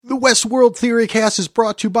Westworld Theorycast is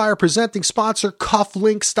brought to you by our presenting sponsor,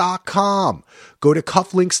 Cufflinks.com. Go to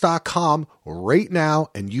Cufflinks.com right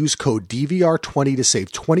now and use code DVR20 to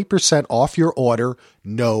save 20% off your order,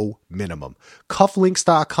 no minimum.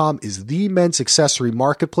 Cufflinks.com is the men's accessory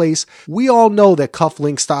marketplace. We all know that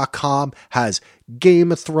Cufflinks.com has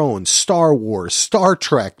Game of Thrones, Star Wars, Star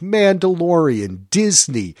Trek, Mandalorian,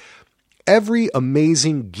 Disney, every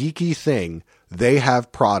amazing geeky thing. They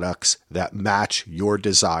have products that match your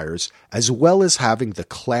desires, as well as having the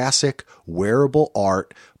classic wearable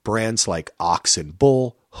art brands like Ox and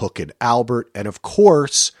Bull, Hook and Albert, and of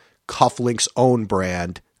course, Cufflinks' own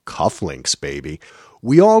brand, Cufflinks, baby.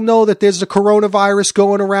 We all know that there's a coronavirus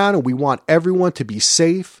going around and we want everyone to be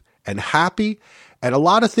safe and happy, and a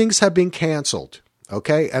lot of things have been canceled,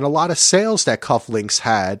 okay? And a lot of sales that Cufflinks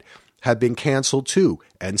had have been canceled too,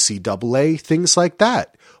 NCAA, things like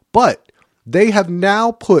that. But they have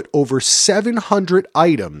now put over 700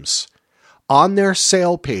 items on their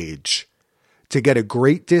sale page to get a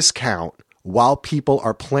great discount while people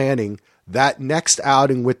are planning that next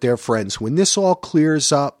outing with their friends. When this all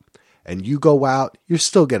clears up and you go out, you're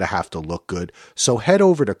still going to have to look good. So head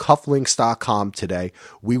over to cufflinks.com today.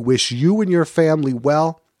 We wish you and your family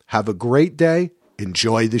well. Have a great day.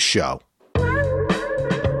 Enjoy the show.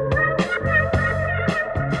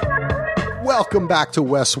 Welcome back to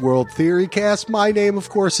Westworld Theorycast. My name, of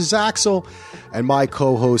course, is Axel, and my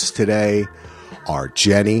co-hosts today are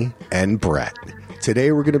Jenni and Brett.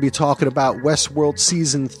 Today, we're going to be talking about Westworld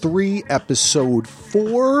Season 3, Episode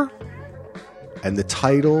 4, and the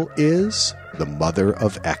title is The Mother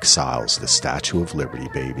of Exiles, the Statue of Liberty,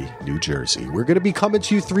 baby, New Jersey. We're going to be coming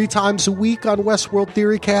to you 3 times a week on Westworld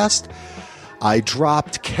Theorycast. I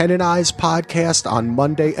dropped Ken and I's podcast on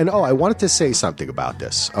Monday. And I wanted to say something about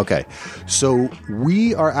this. Okay. So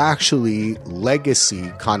we are actually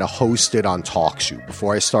legacy kind of hosted on TalkShoe.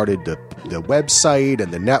 Before I started the website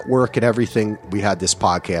and the network and everything, we had this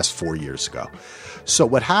podcast 4 years ago. So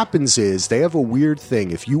what happens is they have a weird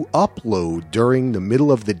thing. If you upload during the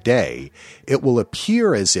middle of the day, it will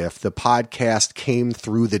appear as if the podcast came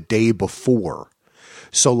through the day before.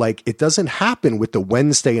 So like it doesn't happen with the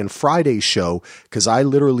Wednesday and Friday show because I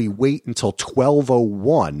literally wait until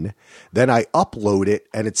 12:01, then I upload it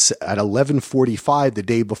and it's at 11:45 the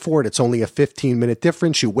day before and it's only a 15-minute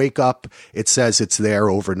difference. You wake up, it says it's there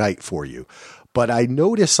overnight for you. But I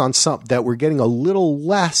notice on some that we're getting a little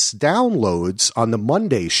less downloads on the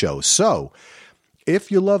Monday show. So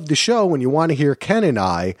if you love the show and you want to hear Ken and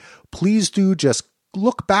I, please do just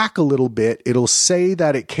look back a little bit. It'll say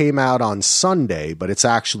that it came out on Sunday, but it's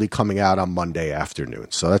actually coming out on Monday afternoon.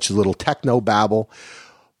 So that's a little techno babble.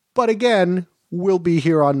 But again, we'll be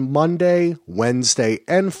here on Monday, Wednesday,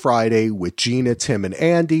 and Friday with Gina, Tim, and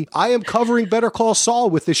Andy. I am covering Better Call Saul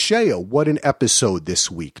with Ashaya. What an episode this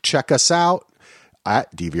week. Check us out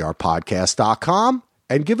at dvrpodcast.com.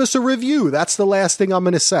 And give us a review. That's the last thing I'm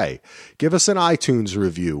going to say. Give us an iTunes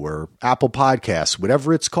review or Apple Podcasts,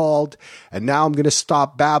 whatever it's called. And now I'm going to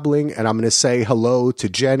stop babbling and I'm going to say hello to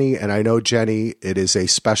Jenni. And I know, Jenni, it is a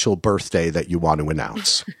special birthday that you want to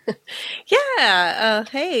announce. Yeah.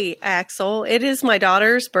 Hey, Axel. It is my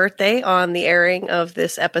daughter's birthday on the airing of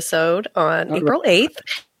this episode on April 8th.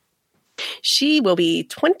 She will be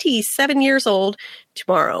 27 years old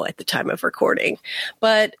tomorrow at the time of recording.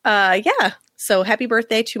 But yeah. So happy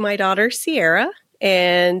birthday to my daughter, Sierra.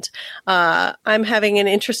 And I'm having an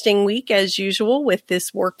interesting week as usual with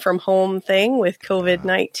this work from home thing with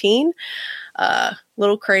COVID-19.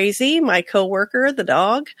 Little crazy. My coworker, the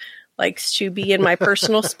dog, likes to be in my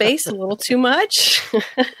personal space a little too much.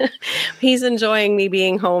 He's enjoying me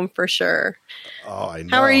being home for sure. Oh, I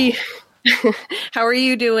know. How are you? How are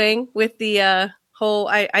you doing with the whole,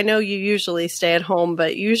 I know you usually stay at home,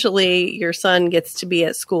 but usually your son gets to be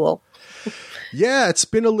at school. Yeah, it's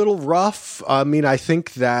been a little rough. I mean, I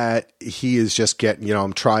think that he is just getting,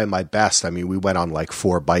 I'm trying my best. I mean, we went on like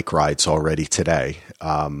 4 bike rides already today.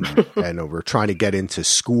 And we're trying to get into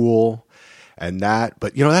school and that.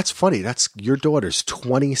 But, that's funny. That's your daughter's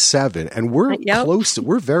 27 and we're close.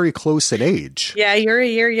 We're very close in age. Yeah, you're a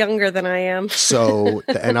year younger than I am. So,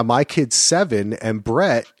 and my kid's 7 and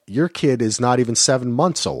Brett, your kid is not even 7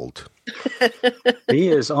 months old. He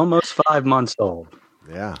is almost 5 months old.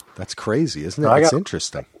 Yeah, that's crazy, isn't it? That's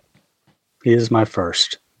interesting. He is my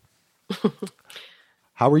first.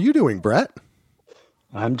 How are you doing, Brett?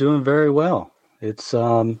 I'm doing very well. It's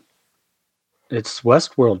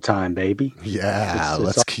Westworld time, baby. Yeah,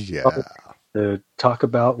 let's to talk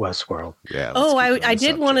about Westworld. Yeah. I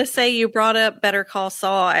did want to say you brought up Better Call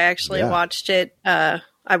Saul. I actually watched it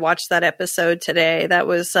I watched that episode today. That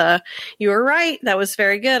was, you were right. That was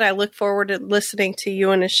very good. I look forward to listening to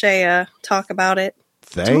you and Ashaya talk about it.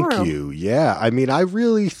 Thank tomorrow. you. Yeah. I mean, I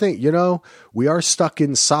really think, we are stuck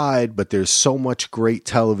inside, but there's so much great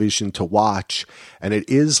television to watch. And it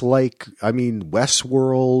is like,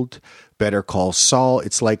 Westworld, Better Call Saul,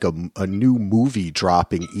 it's like a new movie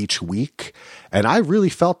dropping each week. And I really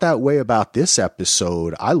felt that way about this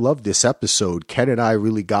episode. I love this episode. Ken and I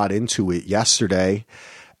really got into it yesterday,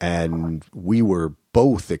 and we were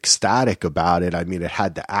both ecstatic about it. I mean, it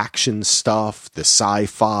had the action stuff, the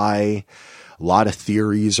sci-fi. A lot of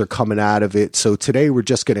theories are coming out of it. So today we're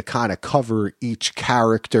just going to kind of cover each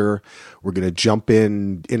character. We're going to jump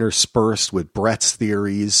in interspersed with Brett's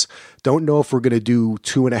theories. Don't know if we're going to do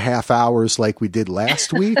 2.5 hours like we did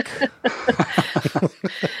last week.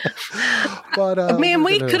 But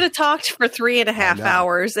we could have talked for 3.5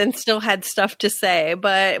 hours and still had stuff to say,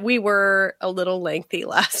 but we were a little lengthy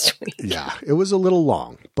last week. Yeah, it was a little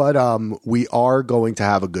long, but we are going to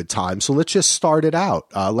have a good time. So let's just start it out.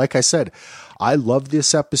 Like I said, I love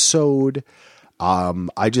this episode.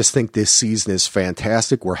 I just think this season is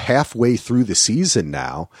fantastic. We're halfway through the season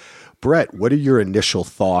now. Brett, what are your initial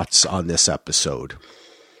thoughts on this episode?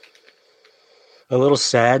 A little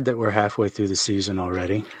sad that we're halfway through the season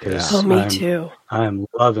already. Me too. I'm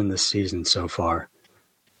loving this season so far.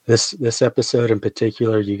 This episode in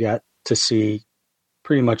particular, you got to see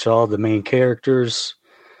pretty much all the main characters.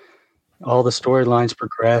 All the storylines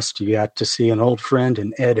progressed. You got to see an old friend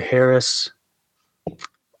in Ed Harris.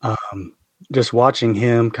 Just watching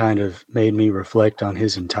him kind of made me reflect on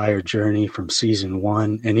his entire journey from season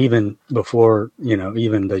 1, and even before,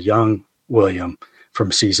 even the young William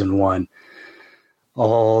from season 1,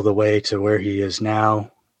 all the way to where he is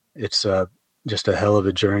now. It's just a hell of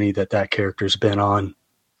a journey that character's been on.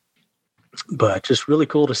 But just really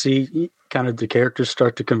cool to see kind of the characters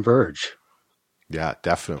start to converge. Yeah,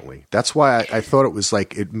 definitely. That's why I thought it was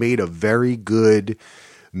like it made a very good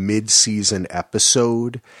mid-season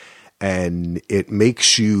episode, and it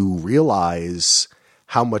makes you realize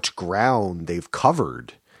how much ground they've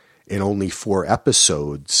covered in only 4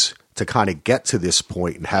 episodes to kind of get to this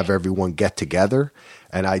point and have everyone get together.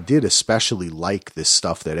 And I did especially like this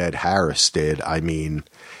stuff that Ed Harris did. I mean,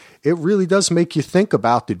 it really does make you think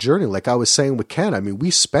about the journey. Like I was saying with Ken, I mean, we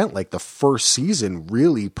spent like the first season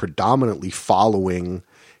really predominantly following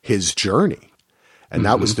his journey. And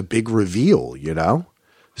that was the big reveal,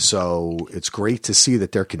 So it's great to see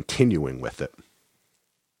that they're continuing with it.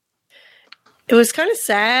 It was kind of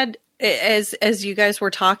sad as you guys were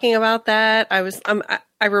talking about that.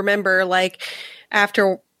 I remember like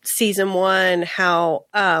after season 1, how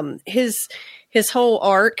his whole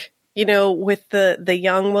arc, with the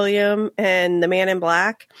young William and the Man in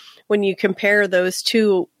Black, when you compare those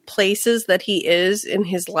two places that he is in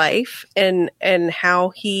his life and how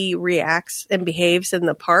he reacts and behaves in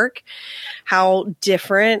the park, how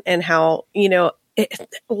different and how,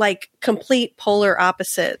 like complete polar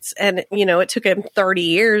opposites. And, it took him 30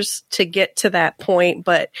 years to get to that point,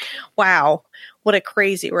 but wow, what a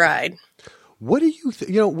crazy ride. What do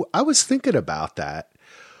you I was thinking about that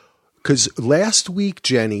because last week,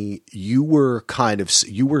 Jenny, you were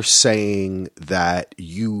saying that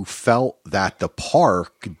you felt that the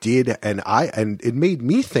park did, and it made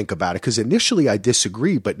me think about it because initially I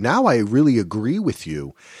disagree, but now I really agree with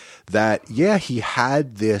you that, yeah, he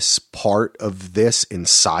had this part of this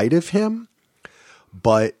inside of him,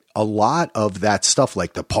 but a lot of that stuff,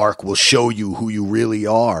 like the park will show you who you really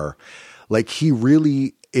are. Like he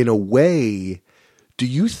really, in a way, do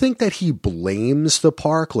you think that he blames the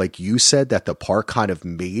park? Like you said, that the park kind of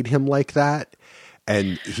made him like that.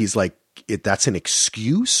 And he's like, that's an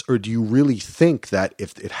excuse? Or do you really think that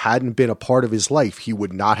if it hadn't been a part of his life, he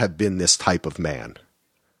would not have been this type of man?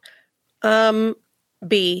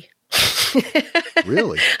 B.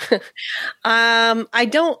 Really? I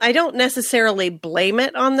don't necessarily blame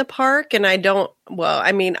it on the park, and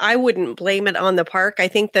I wouldn't blame it on the park. I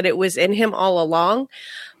think that it was in him all along,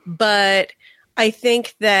 but I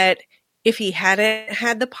think that if he hadn't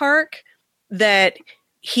had the park, that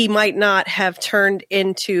he might not have turned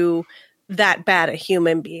into that bad a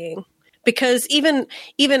human being, because even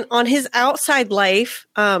on his outside life,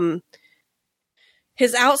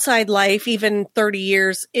 even 30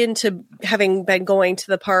 years into having been going to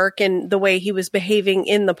the park and the way he was behaving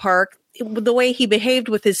in the park, the way he behaved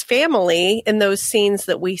with his family in those scenes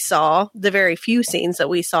that we saw, the very few scenes that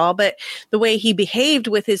we saw, but the way he behaved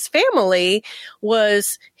with his family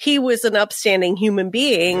was he was an upstanding human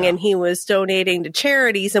being and he was donating to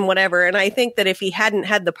charities and whatever. And I think that if he hadn't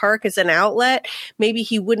had the park as an outlet, maybe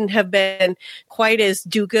he wouldn't have been quite as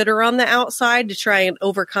do-gooder on the outside to try and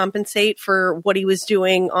overcompensate for what he was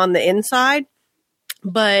doing on the inside.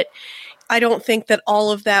 But I don't think that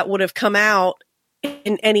all of that would have come out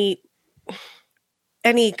in any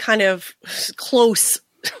kind of close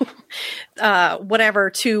whatever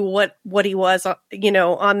to what he was,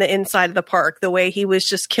 on the inside of the park, the way he was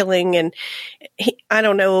just killing. And I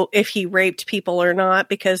don't know if he raped people or not,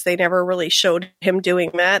 because they never really showed him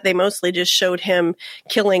doing that. They mostly just showed him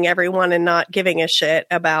killing everyone and not giving a shit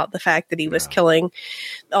about the fact that he was killing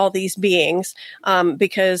all these beings,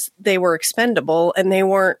 because they were expendable and they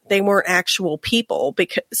weren't actual people.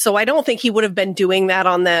 So I don't think he would have been doing that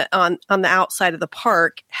on the outside of the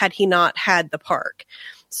park had he not had the park.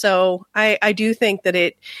 So I do think that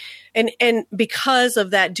it, and because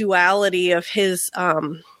of that duality of his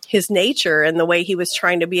nature and the way he was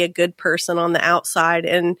trying to be a good person on the outside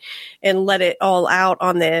and let it all out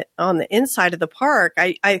on the inside of the park,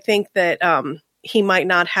 I think that he might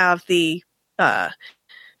not have the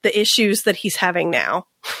issues that he's having now.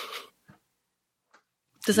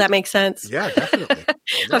 Does that make sense? Yeah, definitely.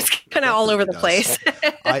 I was kind of all over the place.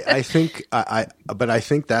 I think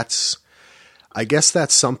I guess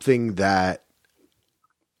that's something that,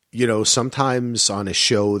 sometimes on a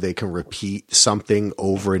show they can repeat something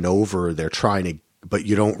over and over. They're trying to, but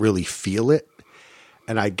you don't really feel it.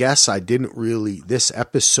 And I guess this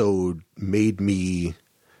episode made me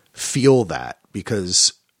feel that,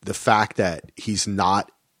 because the fact that he's not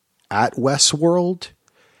at Westworld,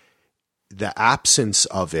 the absence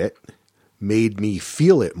of it made me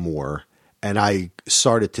feel it more. And I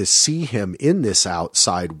started to see him in this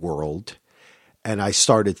outside world. And I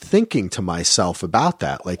started thinking to myself about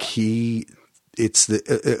that. Like in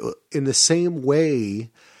the same way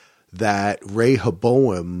that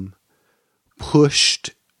Rehoboam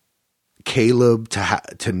pushed Caleb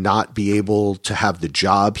to not be able to have the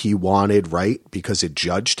job he wanted, right? Because it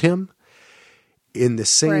judged him. In the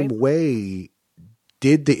same way,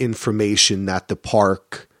 did the information that the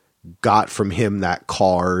park got from him, that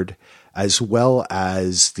card, as well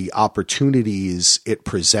as the opportunities it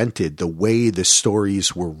presented, the way the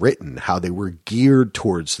stories were written, how they were geared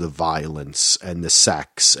towards the violence and the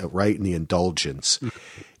sex, right, and the indulgence.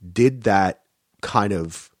 Did that kind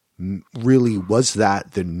of really, was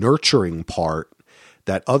that the nurturing part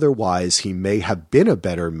that otherwise he may have been a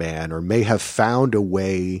better man or may have found a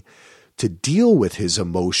way to deal with his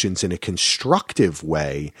emotions in a constructive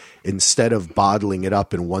way instead of bottling it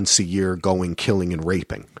up and once a year going killing and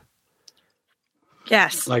raping?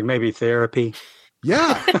 Yes. Like maybe therapy.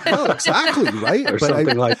 Yeah, no, exactly, right? Or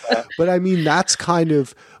something like that. But I mean,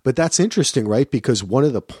 that's interesting, right? Because one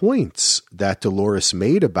of the points that Dolores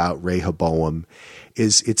made about Rehoboam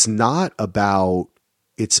is it's not about,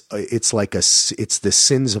 it's the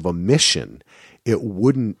sins of omission. It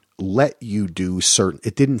wouldn't let you do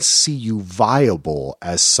it didn't see you viable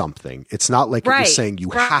as something. It's not like it was saying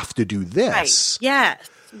you have to do this. Right.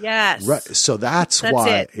 Yes. Right. So that's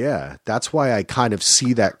why, that's why I kind of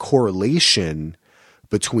see that correlation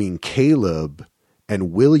between Caleb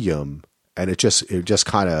and William, and it just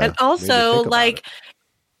kind of, and also like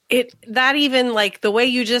that even like the way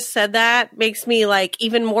you just said that makes me like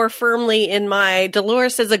even more firmly in my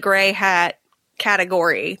Dolores is a gray hat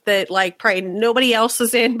category that like probably nobody else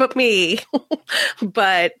is in but me.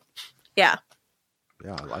 But yeah,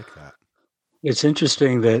 I like that. It's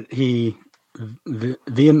interesting that he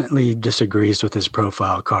vehemently disagrees with his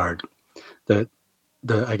profile card that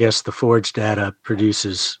I guess the forged data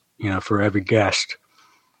produces, for every guest.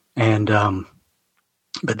 And,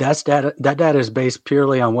 but that data is based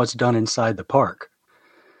purely on what's done inside the park,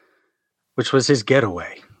 which was his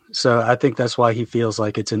getaway. So I think that's why he feels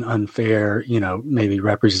like it's an unfair, maybe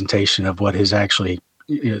representation of what his actually,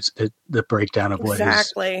 the breakdown of what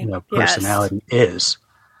his personality is.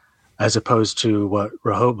 As opposed to what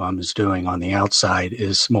Rehoboam is doing on the outside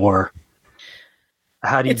is more,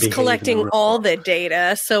 how do you behave? It's collecting all the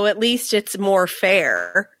data, so at least it's more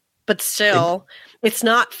fair. But still, it's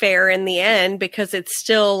not fair in the end because it's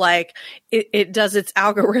still like, it does its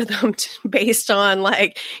algorithm based on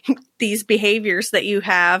like these behaviors that you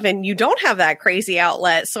have, and you don't have that crazy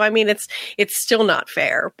outlet. So, I mean, it's still not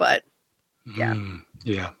fair, but yeah.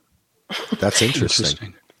 That's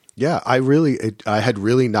interesting. Yeah, I had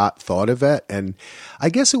really not thought of it, and I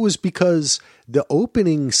guess it was because the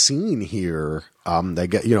opening scene here, they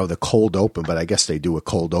get the cold open, but I guess they do a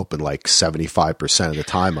cold open like 75% of the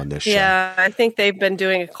time on this show. Yeah, I think they've been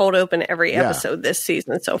doing a cold open every episode this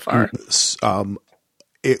season so far.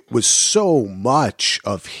 It was so much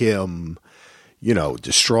of him,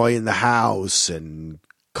 destroying the house and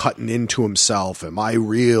cutting into himself. Am I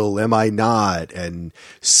real? Am I not? And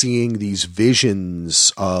seeing these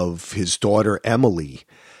visions of his daughter, Emily,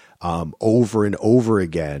 over and over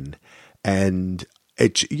again. And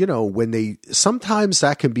it, sometimes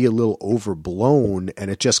that can be a little overblown and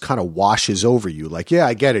it just kind of washes over you. Like, yeah,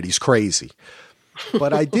 I get it. He's crazy.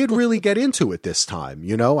 But I did really get into it this time.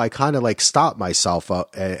 I kind of like stopped myself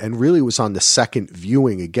up and really was on the second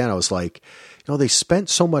viewing again. I was like, they spent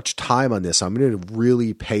so much time on this. I'm going to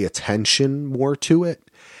really pay attention more to it.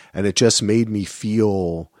 And it just made me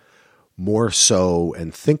feel more so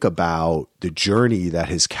and think about the journey that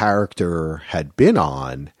his character had been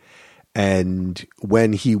on. And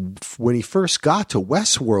when he first got to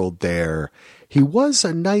Westworld there, he was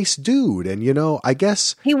a nice dude. And, I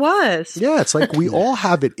guess he was. Yeah. It's like we all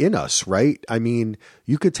have it in us, right? I mean,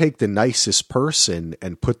 you could take the nicest person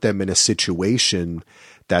and put them in a situation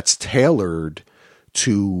that's tailored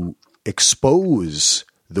to expose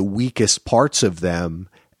the weakest parts of them,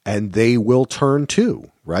 and they will turn too,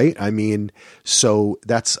 right? I mean, so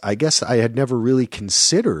I guess I had never really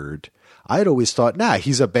considered. I had always thought,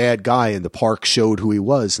 he's a bad guy, and the park showed who he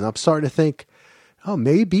was. And I'm starting to think,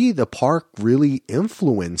 maybe the park really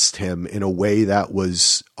influenced him in a way that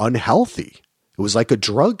was unhealthy. It was like a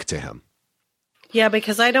drug to him. Yeah,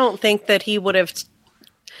 because I don't think that he would have,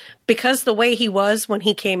 because the way he was when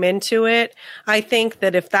he came into it, I think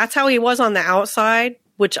that if that's how he was on the outside,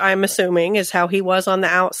 which I'm assuming is how he was on the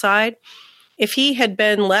outside, if he had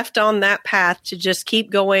been left on that path to just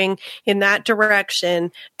keep going in that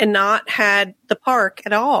direction and not had the park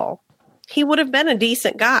at all, he would have been a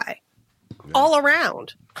decent guy all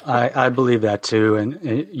around. I believe that too.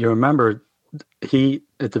 And you remember he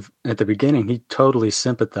at the beginning, he totally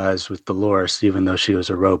sympathized with Dolores, even though she was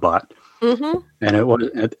a robot. Mm-hmm. And it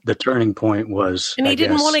was the turning point was, and he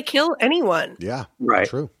didn't want to kill anyone. Yeah, right.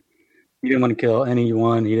 True. He didn't want to kill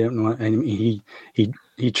anyone. He didn't want, and he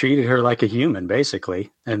treated her like a human,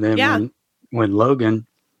 basically. And then when Logan,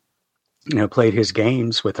 played his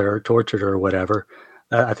games with her, tortured her, or whatever,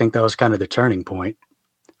 I think that was kind of the turning point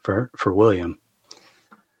for William.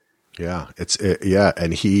 Yeah,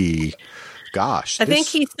 and he, gosh, I think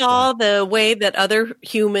he saw the way that other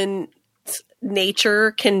human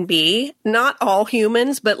nature can be, not all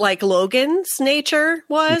humans, but like Logan's nature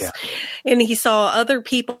was. Yeah. And he saw other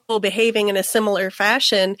people behaving in a similar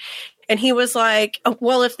fashion. And he was like,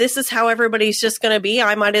 well, if this is how everybody's just going to be,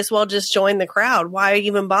 I might as well just join the crowd. Why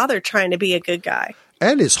even bother trying to be a good guy?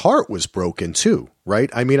 And his heart was broken too,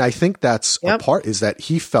 right? I mean, I think that's a part, is that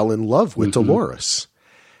he fell in love with Dolores.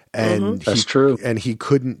 And that's true. And he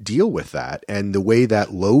couldn't deal with that. And the way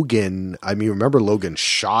that Logan, I mean, remember Logan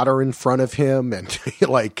shot her in front of him and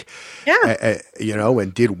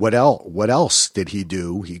and did what else did he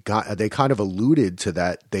do? They kind of alluded to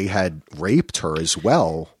that they had raped her as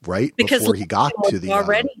well, right? Because before he got to the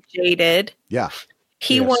already jaded. Yeah.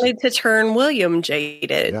 He wanted to turn William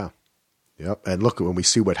jaded. Yeah. Yep. And look, when we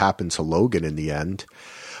see what happened to Logan in the end.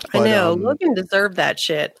 But, I know. Logan deserved that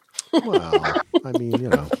shit. Well, I mean,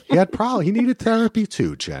 he needed therapy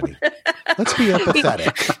too, Jenny. Let's be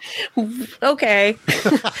empathetic. Okay.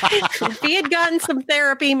 If he had gotten some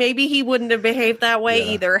therapy, maybe he wouldn't have behaved that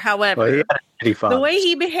way either. However, the way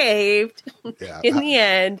he behaved in the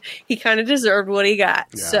end, he kind of deserved what he got.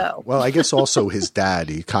 Yeah. So, well, I guess also his dad,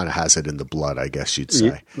 he kind of has it in the blood, I guess you'd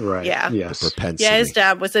say. Right. Yeah. Yes. The propensity. Yeah, his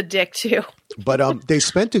dad was a dick too. But they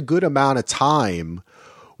spent a good amount of time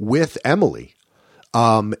with Emily.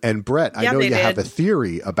 And Brett, I know you have a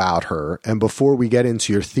theory about her. And before we get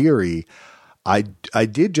into your theory, I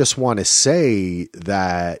did just want to say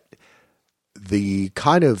that the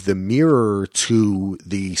kind of the mirror to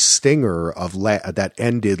the stinger of that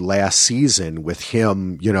ended last season with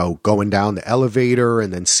him, going down the elevator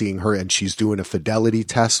and then seeing her and she's doing a fidelity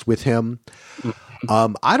test with him.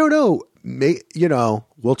 I don't know.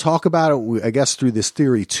 We'll talk about it, I guess, through this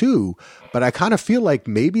theory too, but I kind of feel like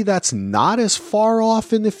maybe that's not as far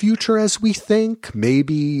off in the future as we think.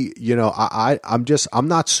 Maybe, I'm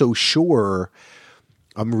not so sure.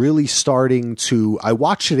 I'm really starting to, I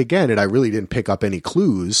watched it again and I really didn't pick up any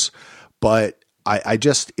clues, but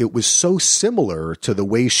it was so similar to the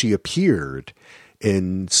way she appeared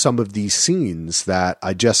in some of these scenes that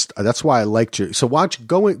that's why I liked you. So why don't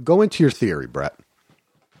you go into your theory, Brett?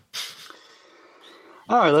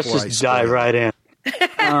 All right, let's just dive right in.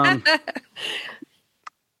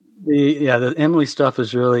 The Emily stuff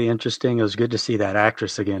is really interesting. It was good to see that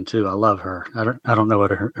actress again too. I love her. I don't know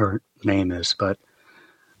what her name is, but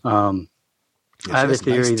I have a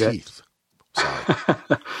theory that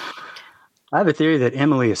I have a theory that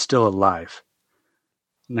Emily is still alive.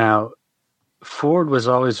 Now, Ford was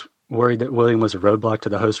always worried that William was a roadblock to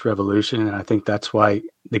the host revolution, and I think that's why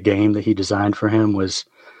the game that he designed for him was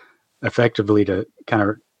effectively to kind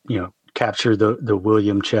of, capture the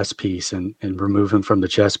William chess piece and remove him from the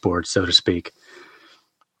chessboard, so to speak.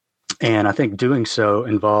 And I think doing so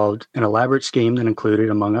involved an elaborate scheme that included,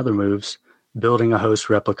 among other moves, building a host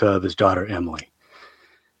replica of his daughter, Emily.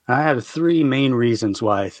 I have 3 main reasons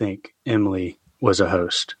why I think Emily was a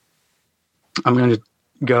host. I'm going to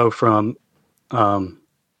go from kind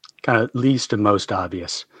of least to most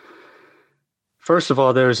obvious. First of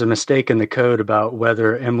all, there's a mistake in the code about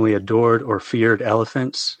whether Emily adored or feared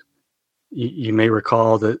elephants. You may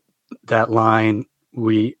recall that line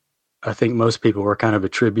I think most people were kind of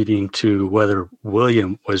attributing to whether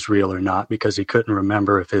William was real or not, because he couldn't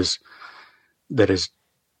remember that his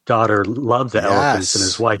daughter loved the elephants and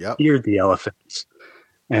his wife feared the elephants.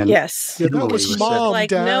 And yes, that was Mom, like,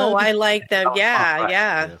 Dad. No, I like them.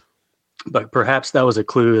 Yeah. But perhaps that was a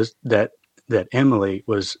clue that Emily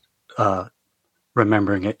was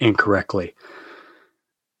remembering it incorrectly.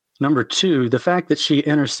 Number 2, the fact that she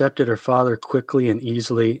intercepted her father quickly and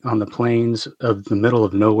easily on the plains of the middle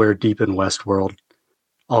of nowhere deep in Westworld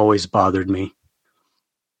always bothered me.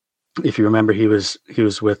 If you remember, he was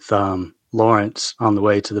with Lawrence on the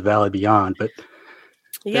way to the Valley Beyond, but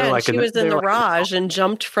and she was in the Raj and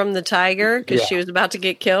jumped from the tiger because she was about to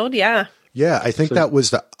get killed. Yeah. Yeah, I think that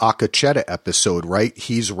was the Akacheta episode, right?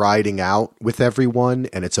 He's riding out with everyone,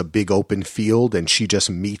 and it's a big open field, and she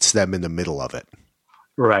just meets them in the middle of it.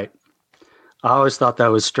 Right. I always thought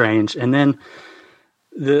that was strange. And then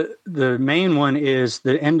the main one is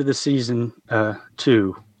the end of the season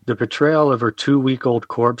 2, the portrayal of her 2-week-old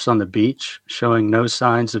corpse on the beach, showing no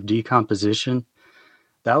signs of decomposition.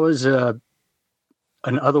 That was an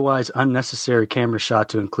otherwise unnecessary camera shot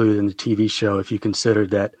to include in the TV show if you consider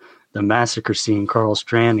that the massacre scene Carl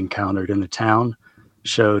Strand encountered in the town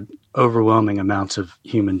showed overwhelming amounts of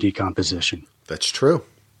human decomposition. That's true.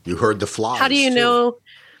 You heard the flies. How do you know?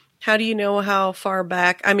 How do you know how far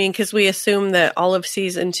back? I mean, because we assume that all of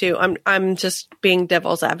season 2. I'm just being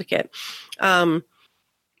devil's advocate. All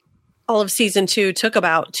of season 2 took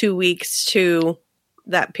about 2 weeks to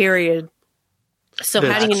that period. So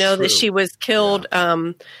how do you know that she was killed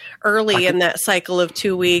early in that cycle of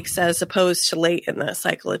 2 weeks as opposed to late in that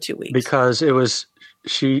cycle of 2 weeks? Because it was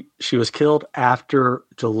she was killed after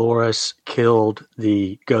Dolores killed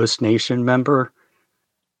the Ghost Nation member.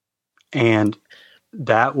 And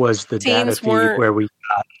that was the data feed where we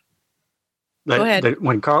got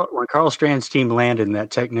when Carl Strand's team landed and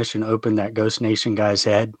that technician opened that Ghost Nation guy's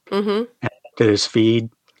head and looked at his feed,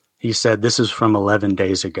 he said, "This is from 11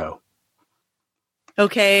 days ago."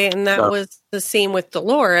 Okay, and that was the scene with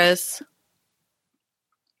Dolores.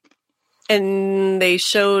 And they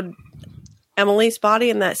showed Emily's body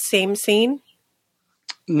in that same scene?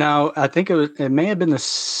 No, I think it may have been the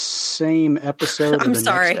same episode. I'm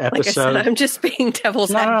sorry. Like I said, I'm just being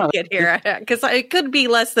devil's advocate here because it could be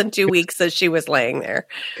less than 2 weeks that she was laying there.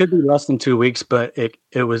 Could be less than 2 weeks, but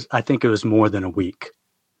it was. I think it was more than a week.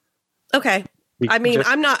 Okay. I mean,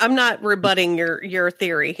 I'm not rebutting your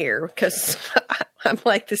theory here because I'm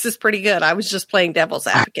like, this is pretty good. I was just playing devil's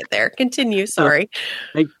advocate there. Continue. Sorry.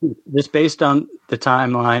 Just based on the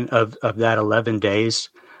timeline of that 11 days,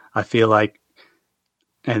 I feel like.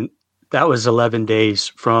 And that was 11 days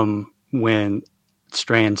from when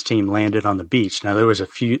Strand's team landed on the beach. Now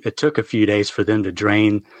it took a few days for them to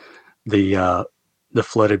drain the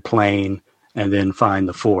flooded plain and then find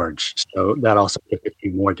the forge. So that also took a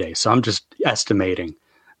few more days. So I'm just estimating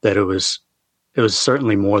that it was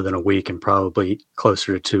certainly more than a week and probably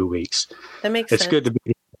closer to 2 weeks. That makes sense. It's good to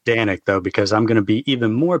be pedantic though, because I'm going to be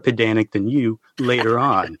even more pedantic than you later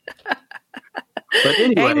on. But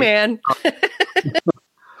anyway. Hey man.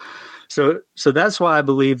 So that's why I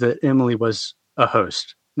believe that Emily was a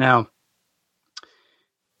host. Now,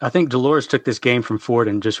 I think Dolores took this game from Ford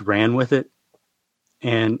and just ran with it.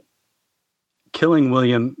 And killing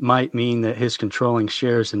William might mean that his controlling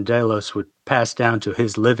shares in Delos would pass down to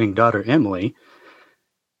his living daughter, Emily,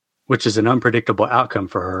 which is an unpredictable outcome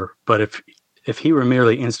for her. But if he were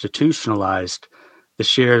merely institutionalized, the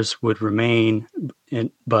shares would remain,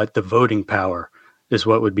 but the voting power is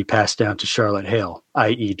what would be passed down to Charlotte Hale,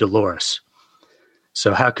 i.e. Dolores.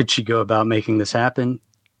 So how could she go about making this happen?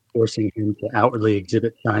 Forcing him to outwardly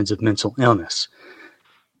exhibit signs of mental illness.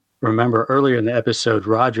 remember earlier in the episode,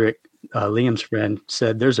 Roderick, Liam's friend,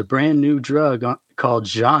 said there's a brand new drug called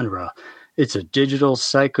Genre. It's a digital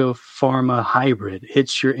psychopharma hybrid.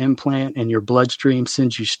 Hits your implant and your bloodstream,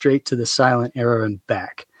 sends you straight to the silent era and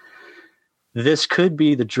back. This could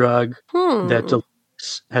be the drug that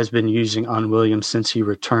Dolores has been using on William since he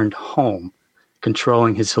returned home,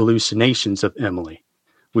 controlling his hallucinations of Emily.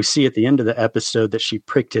 We see at the end of the episode that she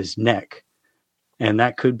pricked his neck, and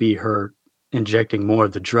that could be her injecting more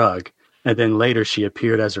of the drug. And then later she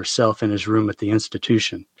appeared as herself in his room at the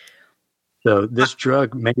institution. So this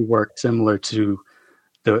drug may work similar to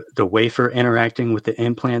the wafer interacting with the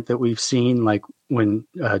implant that we've seen, like when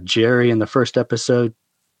Jerry in the first episode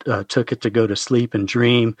took it to go to sleep and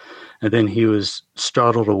dream, and then he was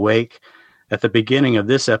startled awake. At the beginning of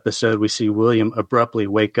this episode, we see William abruptly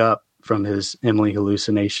wake up from his Emily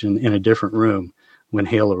hallucination in a different room when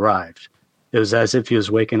Hale arrived. It was as if he was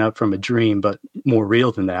waking up from a dream, but more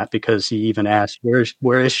real than that, because he even asked,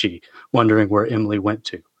 where is she? Wondering where Emily went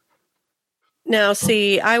to. Now,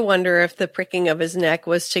 see, I wonder if the pricking of his neck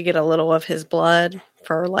was to get a little of his blood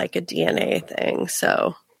for like a DNA thing.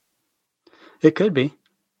 So it could be.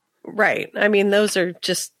 Right. I mean, those are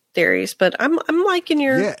just theories, but I'm liking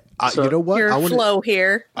your you know what? Your flow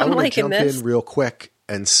here. I'm liking jump this. in real quick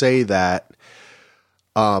and say that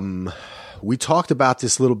we talked about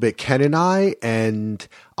this a little bit, Ken and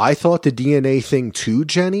I thought the DNA thing too,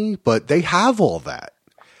 Jenny, but they have all that.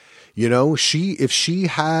 You know, if she but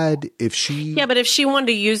if she wanted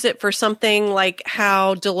to use it for something like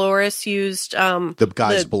how Dolores used the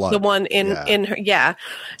guy's blood, the one in her,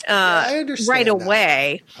 I understand right that.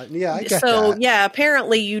 away. I get so that.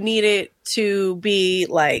 Apparently you need it to be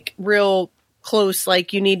like real close,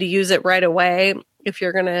 like you need to use it right away if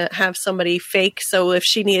you're going to have somebody fake. So if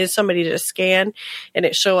she needed somebody to scan and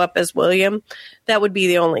it show up as William, that would be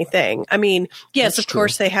the only thing. I mean, yes, of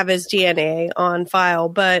course they have his DNA on file,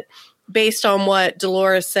 but based on what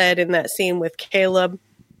Dolores said in that scene with Caleb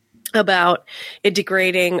about it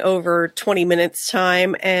degrading over 20 minutes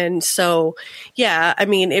time. And so, I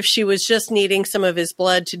mean, if she was just needing some of his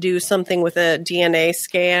blood to do something with a DNA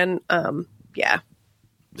scan,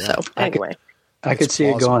 So anyway. I could see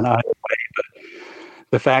it going either way, but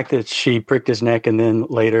the fact that she pricked his neck and then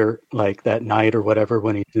later, like that night or whatever,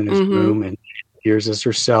 when he's in his room and hears as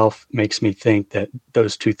herself, makes me think that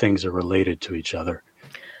those two things are related to each other.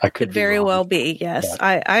 I could very well be, yes.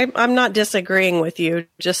 Yeah. I'm not disagreeing with you,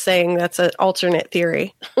 just saying that's an alternate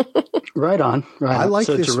theory. Right on. I like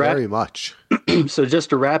this very much. So just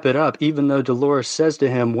to wrap it up, even though Dolores says to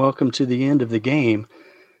him, "Welcome to the end of the game,"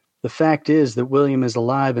 the fact is that William is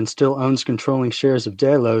alive and still owns controlling shares of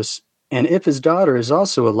Delos. And if his daughter is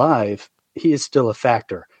also alive, he is still a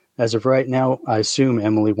factor. As of right now, I assume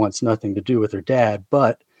Emily wants nothing to do with her dad,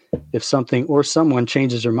 but if something or someone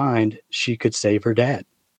changes her mind, she could save her dad.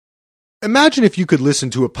 Imagine if you could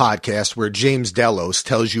listen to a podcast where James Delos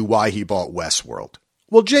tells you why he bought Westworld.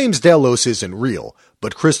 Well, James Delos isn't real,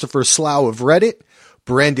 but Christopher Slough of Reddit,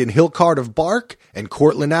 Brandon Hilcard of Bark, and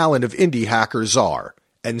Cortland Allen of Indie Hackers are.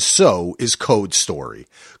 And so is Code Story.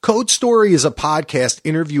 Code Story is a podcast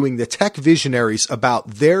interviewing the tech visionaries about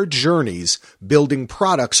their journeys building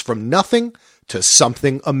products from nothing to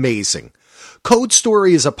something amazing. Code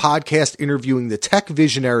Story is a podcast interviewing the tech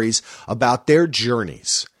visionaries about their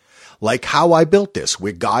journeys. Like How I Built This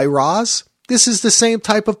with Guy Raz, this is the same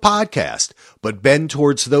type of podcast, but bend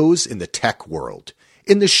towards those in the tech world.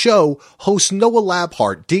 In the show, host Noah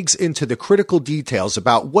Labhart digs into the critical details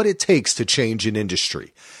about what it takes to change an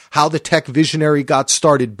industry, how the tech visionary got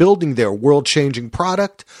started building their world-changing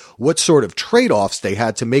product, what sort of trade-offs they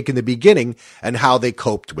had to make in the beginning, and how they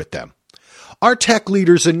coped with them. Our tech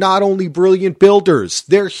leaders are not only brilliant builders,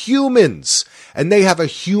 they're humans, and they have a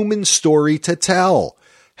human story to tell.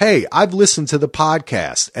 Hey, I've listened to the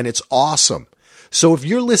podcast, and it's awesome. So if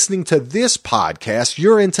you're listening to this podcast,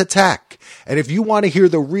 you're into tech. And if you want to hear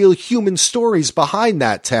the real human stories behind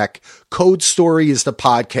that tech, Code Story is the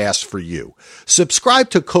podcast for you. Subscribe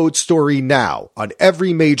to Code Story now on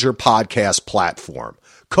every major podcast platform.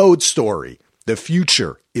 Code Story. The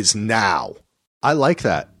future is now. I like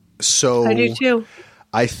that. So I do too.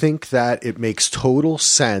 I think that it makes total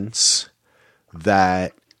sense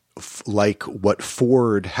that like what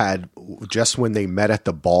Ford had just when they met at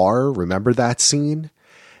the bar. Remember that scene?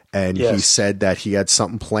 And He said that he had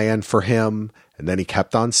something planned for him. And then he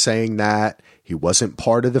kept on saying that he wasn't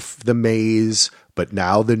part of the maze, but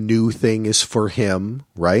now the new thing is for him,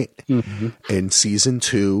 right? Mm-hmm. In season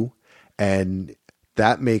 2. And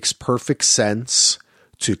that makes perfect sense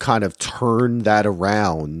to kind of turn that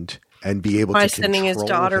around and be able to by sending his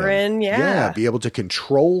daughter him. in. Yeah. Be able to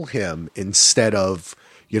control him instead of,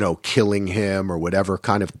 killing him or whatever,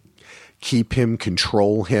 kind of keep him,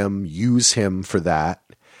 control him, use him for that.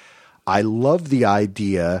 I love the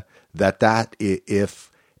idea that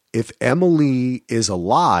if Emily is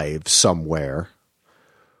alive somewhere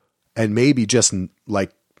and maybe just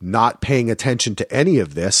like not paying attention to any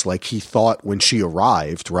of this, like he thought when she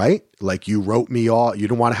arrived, right? Like, you wrote me off. You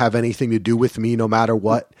don't want to have anything to do with me no matter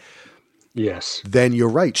what. Yes. Then you're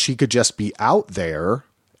right. She could just be out there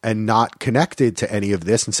and not connected to any of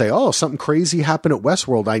this and say, oh, something crazy happened at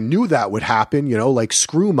Westworld. I knew that would happen, like,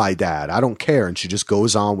 screw my dad. I don't care. And she just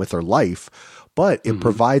goes on with her life. But it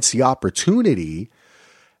provides the opportunity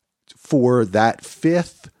for that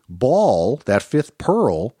fifth ball, that fifth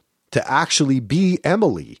pearl, to actually be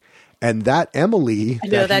Emily. And that Emily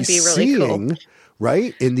that he's really seeing, cool.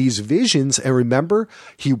 Right, in these visions. And remember,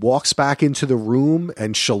 he walks back into the room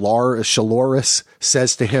and Shaloris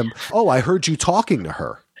says to him, oh, I heard you talking to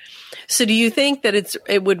her. So do you think that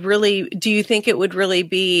it would really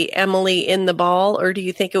be Emily in the ball, or do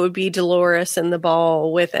you think it would be Dolores in the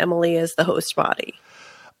ball with Emily as the host body?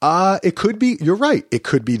 It could be, you're right. It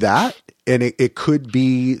could be that. And it could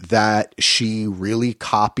be that she really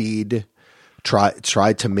tried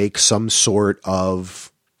to make some sort of,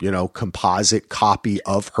 composite copy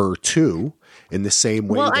of her too, in the same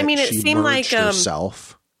way that it she seemed merged like,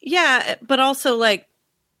 herself. Yeah, but also like,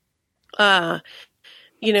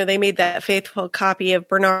 they made that faithful copy of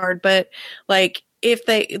Bernard, but like, if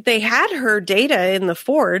they had her data in the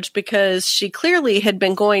forge, because she clearly had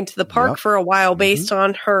been going to the park for a while based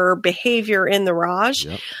on her behavior in the Raj.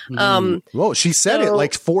 Yep. Well, she said it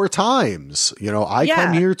like 4 times, I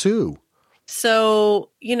come here too. So,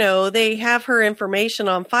 they have her information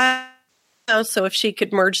on file. So if she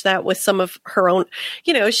could merge that with some of her own,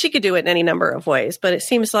 she could do it in any number of ways, but it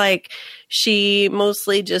seems like she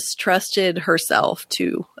mostly just trusted herself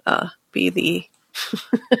to be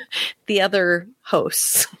the other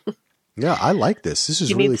hosts. Yeah, I like this. This is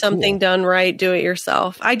you really need something cool. Done right, do it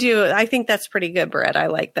yourself. I do. I think that's pretty good, Brett. I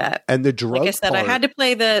like that. And the drug, like I said, I had to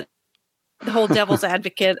play the whole devil's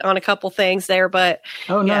advocate on a couple things there, but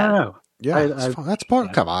no. Yeah, that's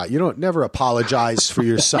part. Come on, you don't never apologize for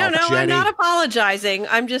yourself. No, Jenny. I'm not apologizing.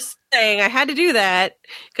 I'm just saying I had to do that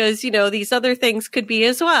because these other things could be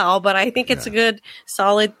as well. But I think it's a good,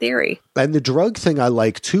 solid theory. And the drug thing I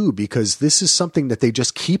like too, because this is something that they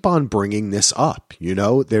just keep on bringing this up.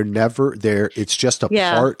 They're never there. It's just a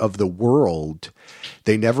part of the world.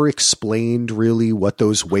 They never explained really what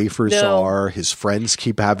those wafers are. His friends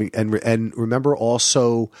keep having, and remember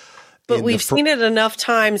also. But we've seen it enough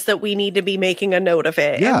times that we need to be making a note of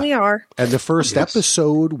it. Yeah. And we are. And the first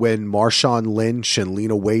episode when Marshawn Lynch and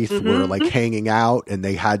Lena Waithe were like hanging out and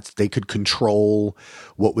they could control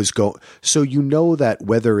what was going. So that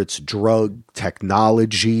whether it's drug,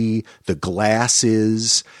 technology, the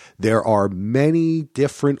glasses, there are many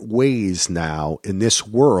different ways now in this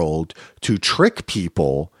world to trick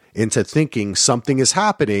people into thinking something is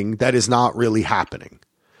happening that is not really happening.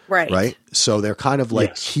 Right. So they're kind of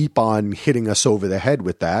like keep on hitting us over the head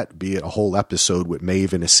with that, be it a whole episode with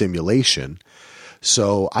Maeve in a simulation.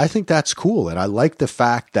 So I think that's cool. And I like the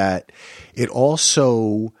fact that it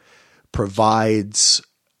also provides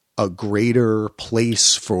a greater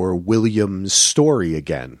place for William's story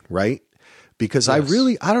again. Right. Because I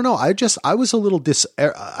don't know. I was a little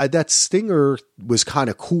that stinger was kind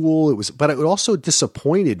of cool. But it also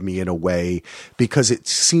disappointed me in a way because it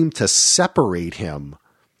seemed to separate him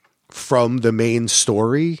from the main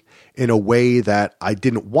story in a way that I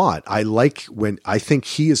didn't want. I think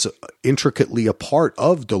he is intricately a part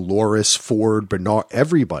of Dolores, Ford, Bernard,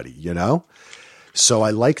 everybody, So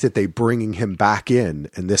I like that they bringing him back in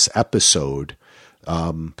this episode.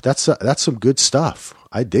 That's some good stuff.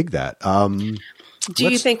 I dig that. Do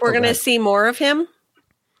you think we're going to see more of him?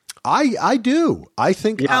 I do. I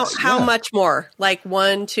think how much more? Like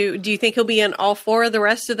 1, 2? Do you think he'll be in all 4 of the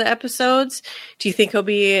rest of the episodes? Do you think he'll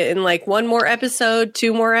be in like 1 more episode,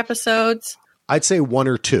 2 more episodes? I'd say 1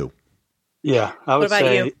 or 2. Yeah, I would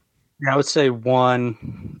say. Yeah, I would say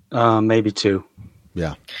 1, maybe 2.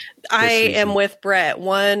 Yeah, I am with Brett.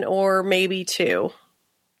 1 or maybe 2.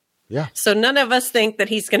 Yeah. So none of us think that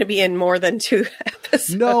he's going to be in more than 2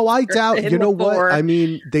 episodes. No, I doubt. You know what? I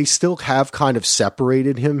mean, they still have kind of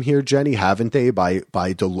separated him here, Jenny, haven't they?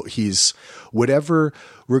 He's whatever.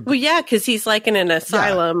 Well, yeah, because he's like in an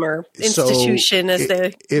asylum or institution, as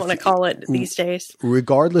they want to call it these days.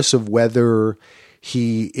 Regardless of whether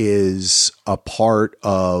he is a part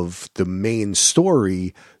of the main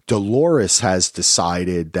story, Dolores has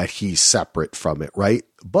decided that he's separate from it, right?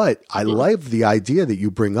 But I love the idea that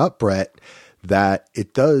you bring up, Brett, that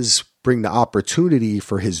it does bring the opportunity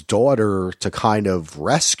for his daughter to kind of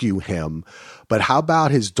rescue him. But how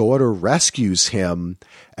about his daughter rescues him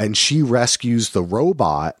and she rescues the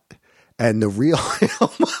robot and the real him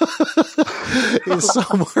is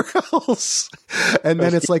somewhere else? And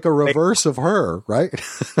then it's like a reverse of her, right?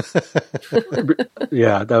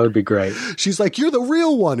 Yeah, that would be great. She's like, you're the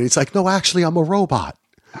real one. And he's like, no, actually, I'm a robot.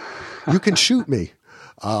 You can shoot me.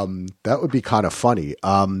 That would be kind of funny.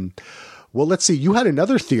 Well, let's see. You had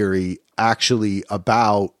another theory actually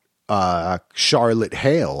about Charlotte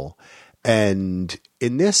Hale. And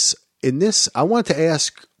in this, I want to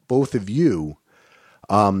ask both of you,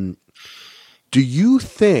 do you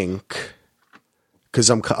think, because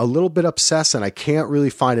I'm a little bit obsessed and I can't really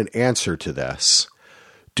find an answer to this,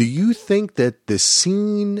 do you think that the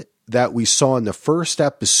scene that we saw in the first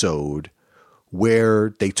episode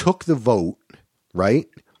where they took the vote, right?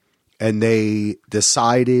 And they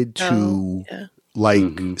decided to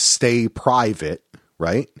stay private,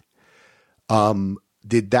 right?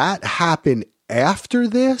 Did that happen after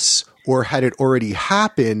this, or had it already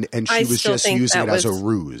happened and she was just using it as a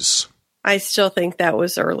ruse? I still think that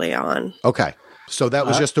was early on. Okay. So that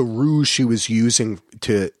was just a ruse she was using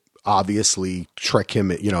to obviously trick him,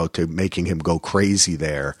 to making him go crazy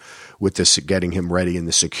there with this, getting him ready and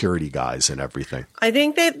the security guys and everything. I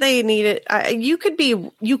think that they needed, you could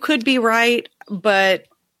be right, but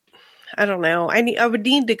I don't know. I would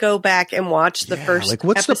need to go back and watch the first like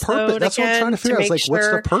what's the purpose? That's what I'm trying to figure out. Like,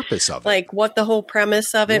 what's the purpose of it? Like what the whole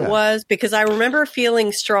premise of it was, because I remember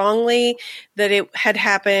feeling strongly that it had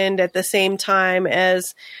happened at the same time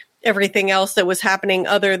as everything else that was happening,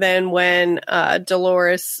 other than when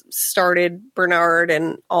Dolores started Bernard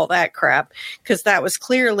and all that crap, because that was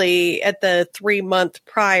clearly at the 3-month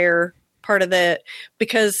prior part of it.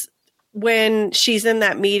 Because when she's in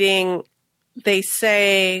that meeting, they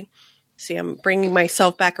say, see, I'm bringing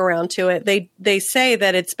myself back around to it. They say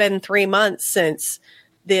that it's been 3 months since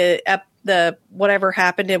the whatever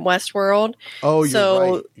happened in Westworld. Oh,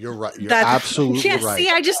 you're right. You're absolutely right. See,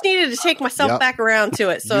 I just needed to take myself back around to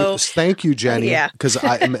it. So thank you, Jenny. Because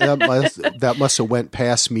that must have went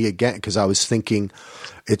past me again, because I was thinking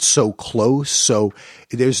it's so close. So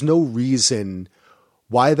there's no reason.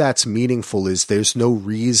 Why that's meaningful is there's no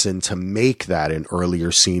reason to make that an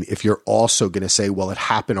earlier scene if you're also going to say, well, it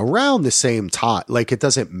happened around the same time. Like, it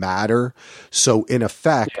doesn't matter. So in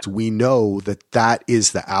effect, we know that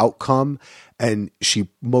is the outcome. And she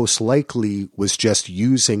most likely was just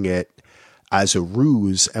using it as a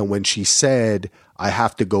ruse. And when she said, I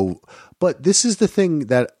have to go, but this is the thing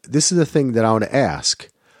that I want to ask.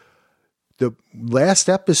 The last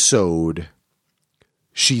episode,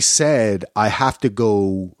 she said, I have to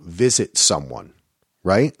go visit someone,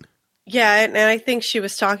 right? Yeah, and I think she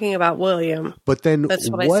was talking about William. But then that's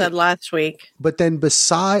what I said last week. But then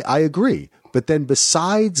I agree. But then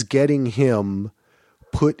besides getting him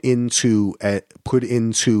put into the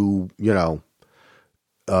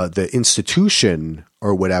institution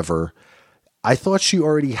or whatever, I thought she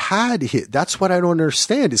already had his. That's what I don't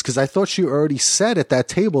understand, is because I thought she already said at that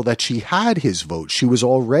table that she had his vote. She was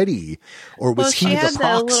already, or was he the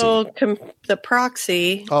proxy? The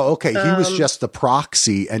proxy. Oh, okay. He was just the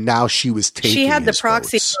proxy, and now she was taking. She had the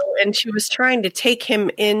proxy, and she was trying to take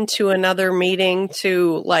him into another meeting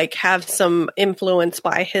to have some influence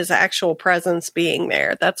by his actual presence being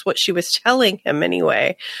there. That's what she was telling him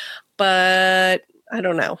anyway. But I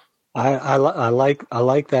don't know. I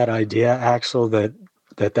like that idea, Axel,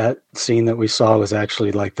 that scene that we saw was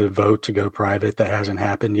actually like the vote to go private. That hasn't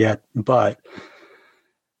happened yet, but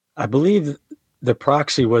I believe the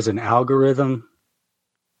proxy was an algorithm,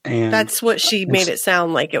 and that's what she made it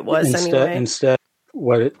sound like it was anyway. Instead,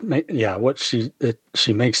 what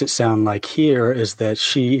she makes it sound like here is that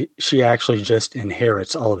she actually just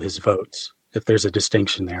inherits all of his votes. If there's a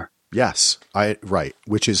distinction there, yes, right,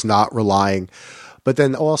 which is not relying. But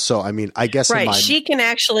then also, I mean, I guess she can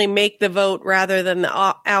actually make the vote rather than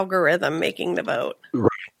the algorithm making the vote. Right.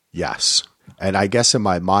 Yes. And I guess in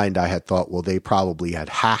my mind, I had thought, well, they probably had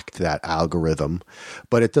hacked that algorithm,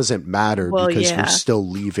 but it doesn't matter because you're still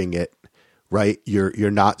leaving it, right?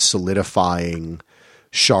 You're not solidifying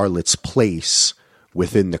Charlotte's place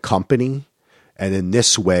within the company. And in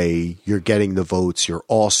this way, you're getting the votes. You're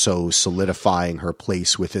also solidifying her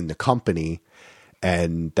place within the company.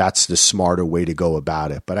 And that's the smarter way to go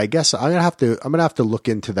about it. But I guess I'm gonna have to look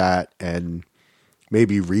into that and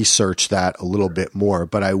maybe research that a little bit more.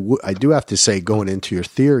 But I do have to say, going into your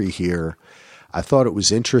theory here, I thought it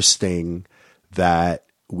was interesting that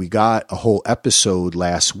we got a whole episode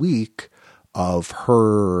last week of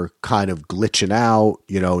her kind of glitching out,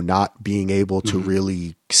 not being able to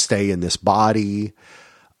really stay in this body.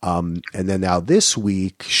 And then now this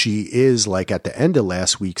week, she is like at the end of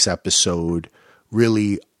last week's episode,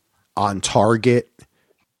 really on target,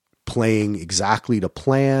 playing exactly to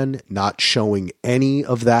plan, not showing any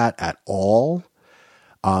of that at all.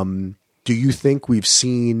 Do you think we've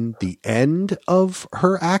seen the end of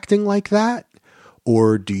her acting like that?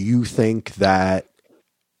 Or do you think that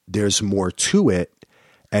there's more to it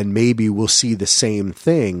and maybe we'll see the same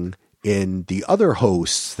thing in the other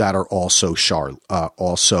hosts that are also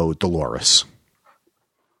also Dolores?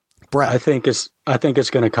 Brett. I think it's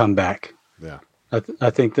going to come back. Yeah. I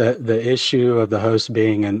think that the issue of the host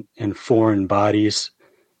being in foreign bodies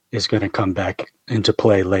is going to come back into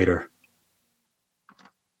play later.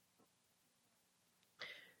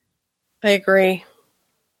 I agree.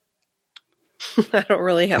 I don't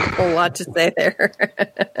really have a whole lot to say there.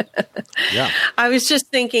 Yeah. I was just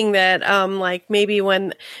thinking that like maybe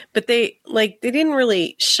but they didn't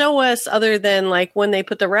really show us other than like when they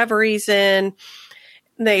put the reveries in,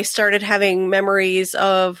 they started having memories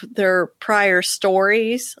of their prior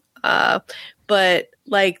stories. But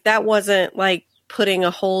like that wasn't like putting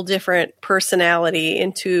a whole different personality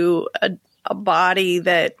into a body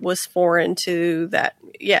that was foreign to that.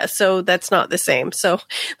 Yeah, so that's not the same. So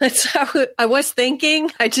that's how I was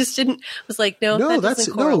thinking. I just was like, no, that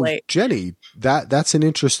doesn't correlate. No, Jenny, that's an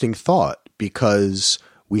interesting thought because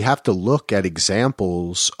we have to look at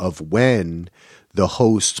examples of when the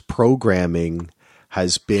host programming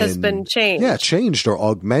has been changed. Yeah, changed or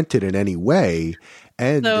augmented in any way.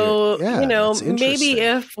 And so, maybe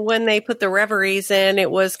if when they put the reveries in,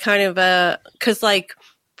 it was kind of because like,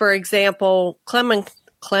 for example,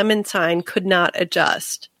 Clementine could not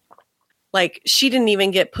adjust. Like she didn't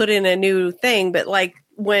even get put in a new thing, but like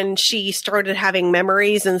when she started having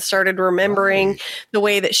memories and started remembering the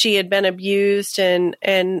way that she had been abused and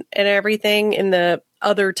everything in the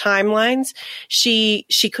other timelines, she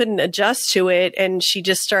couldn't adjust to it and she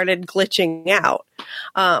just started glitching out.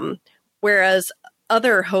 Whereas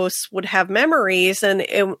other hosts would have memories and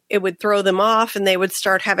it would throw them off and they would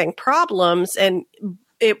start having problems and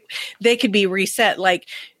they could be reset. Like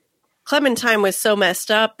Clementine was so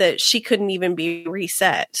messed up that she couldn't even be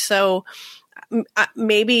reset. So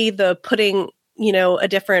maybe the putting, a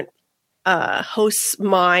different host's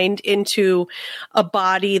mind into a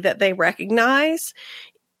body that they recognize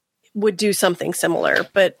would do something similar.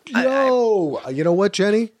 But you know what,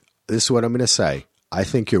 Jenny? This is what I'm going to say. I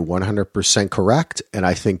think you're 100% correct. And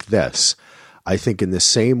I think in the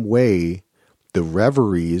same way, the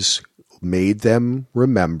reveries made them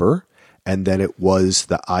remember. And then it was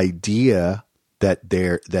the idea that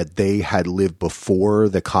they had lived before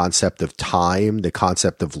the concept of time, the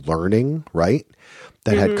concept of learning, right?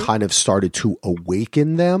 That had kind of started to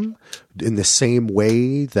awaken them in the same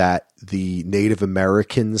way that the Native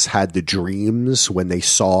Americans had the dreams when they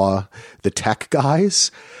saw the tech guys.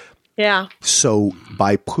 Yeah. So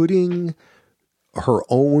by putting her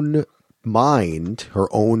own mind, her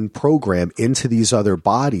own program into these other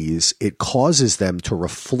bodies, it causes them to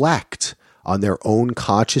reflect on their own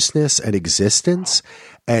consciousness and existence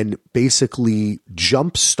and basically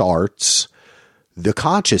jumpstarts the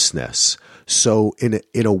consciousness. So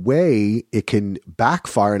in a way, it can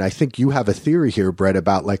backfire. And I think you have a theory here, Brett,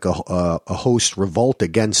 about like a host revolt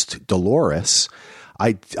against Dolores.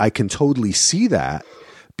 I can totally see that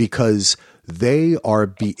because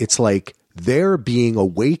it's like they're being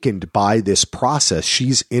awakened by this process.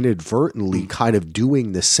 She's inadvertently kind of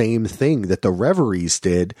doing the same thing that the reveries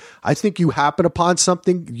did. I think you happened upon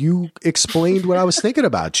something. You explained what I was thinking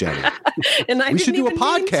about, Jenny. And we should do a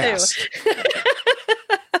podcast.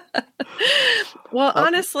 Well,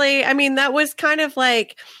 honestly, I mean, that was kind of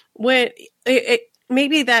like when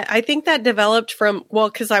maybe that I think that developed from,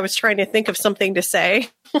 because I was trying to think of something to say,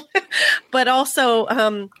 but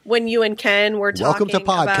also when you and Ken were talking welcome to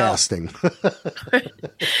podcasting.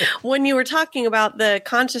 When you were talking about the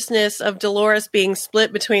consciousness of Dolores being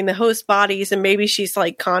split between the host bodies, and maybe she's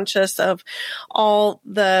like conscious of all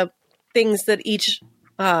the things that each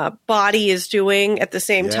body is doing at the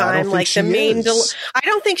same time, like the main. I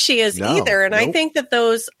don't think she is either, and I think that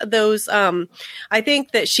those. I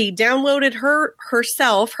think that she downloaded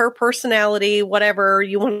herself, her personality, whatever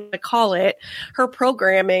you want to call it, her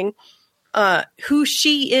programming, who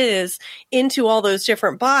she is, into all those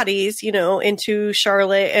different bodies. Into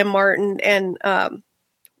Charlotte and Martin and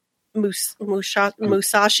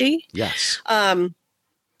Musashi. Yes.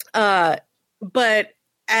 But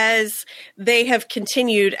as they have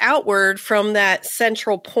continued outward from that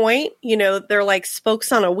central point, they're like spokes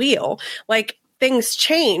on a wheel. Like, things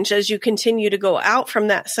change as you continue to go out from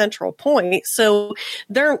that central point. So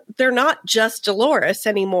they're not just Dolores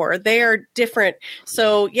anymore. They are different.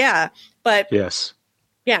 So yeah, but yes.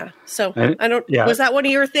 Yeah. So I don't, was that one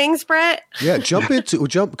of your things, Brett? Yeah. Cause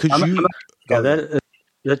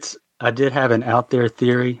that's, I did have an out there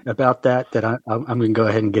theory about that I'm going to go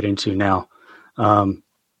ahead and get into now.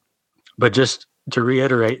 But just to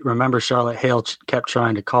reiterate, remember Charlotte Hale kept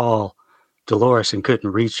trying to call Dolores and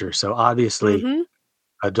couldn't reach her. So obviously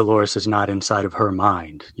Dolores is not inside of her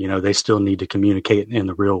mind. You know, they still need to communicate in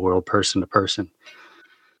the real world, person to person.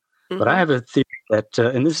 But I have a theory that,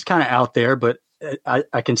 and this is kind of out there, but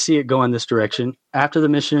I can see it go in this direction. After the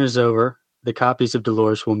mission is over, the copies of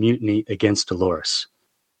Dolores will mutiny against Dolores.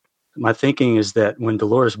 My thinking is that when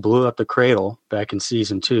Dolores blew up the cradle back in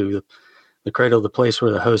season 2, the cradle, the place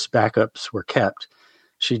where the host backups were kept,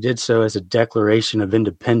 she did so as a declaration of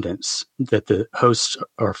independence, that the hosts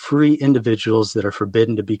are free individuals that are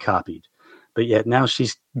forbidden to be copied. But yet now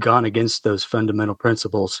she's gone against those fundamental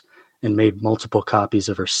principles and made multiple copies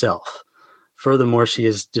of herself. Furthermore, she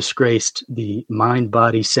has disgraced the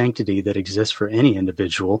mind-body sanctity that exists for any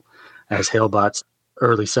individual, as Halebot's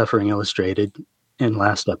early suffering illustrated in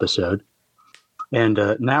last episode. And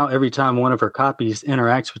now every time one of her copies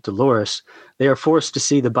interacts with Dolores, they are forced to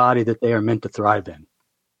see the body that they are meant to thrive in.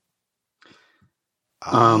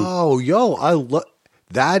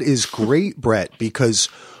 That is great, Brett, because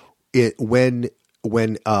when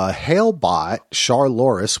Halebot,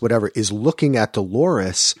 Charloris, whatever, is looking at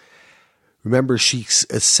Dolores, remember she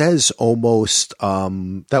says almost,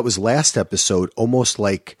 that was last episode, almost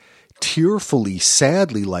like tearfully,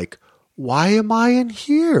 sadly, like, why am I in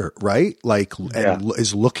here? Right? Like, and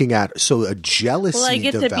is looking at, so a jealousy Will I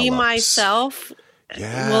get develops. to be myself?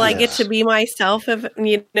 Yes. Will I get to be myself, if,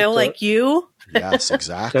 like you? Yes,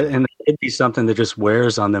 exactly. And it could be something that just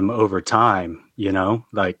wears on them over time,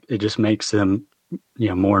 like it just makes them,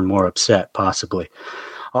 more and more upset, possibly.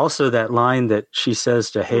 Also, that line that she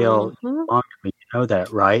says to Hale, "You belong to me, you know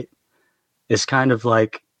that, right?" is kind of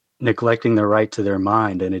like neglecting their right to their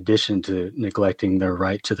mind in addition to neglecting their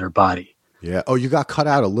right to their body. Yeah. Oh, you got cut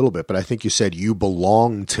out a little bit, but I think you said "you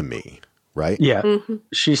belong to me," right? Yeah.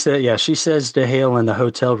 She said, she says to Hale in the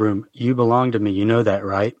hotel room, "You belong to me, you know that,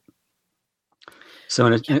 right?" So,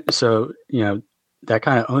 that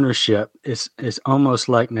kind of ownership is almost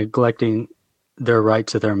like neglecting their right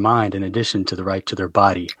to their mind in addition to the right to their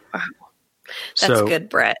body. Wow. That's good,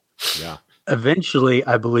 Brett. Yeah. Eventually,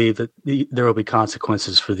 I believe that there will be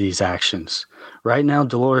consequences for these actions. Right now,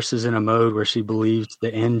 Dolores is in a mode where she believes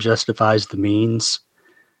the end justifies the means.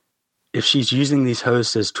 If she's using these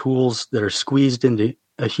hosts as tools that are squeezed into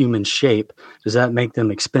a human shape, does that make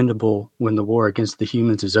them expendable when the war against the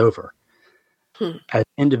humans is over? As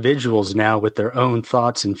individuals now with their own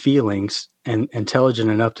thoughts and feelings and intelligent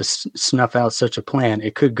enough to snuff out such a plan,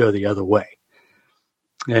 it could go the other way.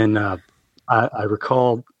 And I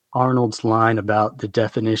recall Arnold's line about the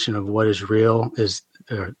definition of what is real is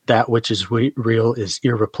that which is real is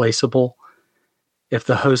irreplaceable. If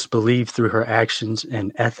the host believed through her actions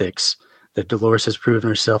and ethics that Dolores has proven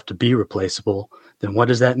herself to be replaceable, then what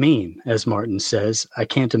does that mean? As Martin says, I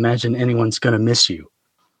can't imagine anyone's going to miss you.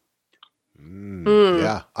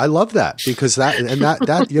 Yeah, I love that because that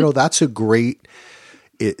that's a great.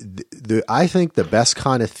 I think the best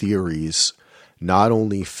kind of theories not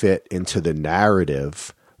only fit into the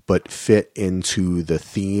narrative, but fit into the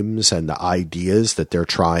themes and the ideas that they're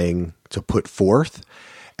trying to put forth.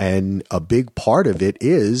 And a big part of it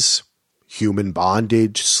is human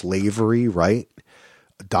bondage, slavery, right?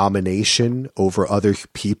 Domination over other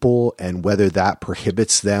people, and whether that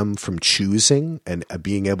prohibits them from choosing and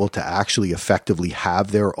being able to actually effectively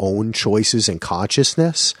have their own choices and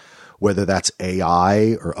consciousness, whether that's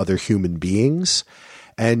AI or other human beings.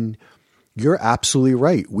 And you're absolutely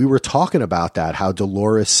right. We were talking about that, how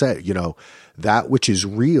Dolores said, that which is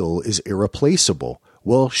real is irreplaceable.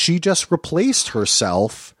 Well, she just replaced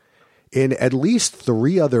herself in at least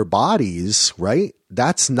 3 other bodies, right?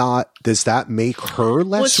 Does that make her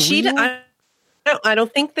less real? I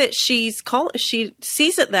don't think that she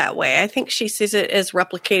sees it that way. I think she sees it as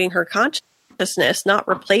replicating her consciousness, not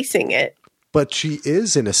replacing it. But she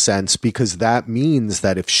is, in a sense, because that means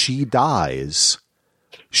that if she dies,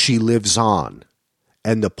 she lives on.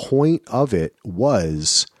 And the point of it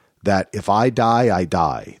was that if I die, I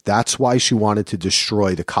die. That's why she wanted to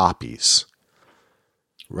destroy the copies.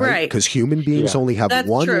 Right? Because human beings only have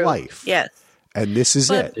one life. Yes. And this is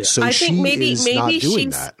it. Yeah. So I think maybe not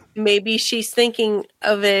doing that. Maybe she's thinking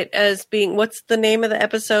of it as being, what's the name of the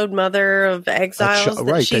episode? Mother of Exiles?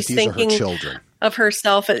 Right, that these are her children. of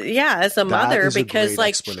herself, as a mother, because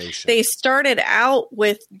like they started out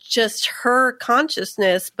with just her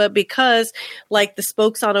consciousness, but because like the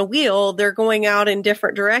spokes on a wheel, they're going out in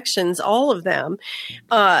different directions, all of them.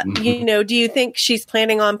 You know, do you think she's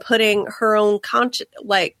planning on putting her own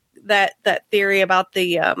like that theory about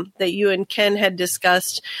the that you and Ken had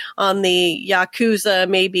discussed on the Yakuza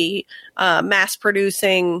maybe mass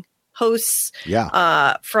producing hosts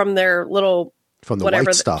from their little from the whatever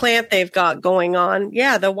white the stuff. Plant they've got going on.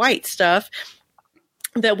 Yeah, the white stuff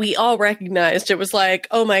that we all recognized. It was like,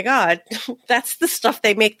 oh my God, that's the stuff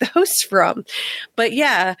they make the hosts from. But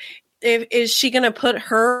yeah, is she going to put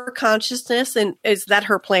her consciousness, and is that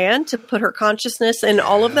her plan, to put her consciousness in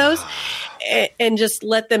all of those and just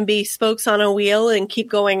let them be spokes on a wheel and keep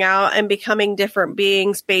going out and becoming different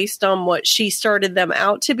beings based on what she started them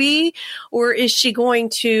out to be? Or is she going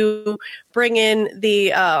to bring in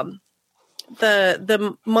the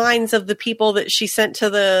minds of the people that she sent to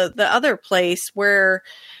the other place, where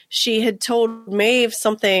she had told Maeve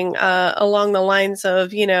something along the lines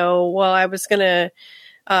of, you know, well, I was going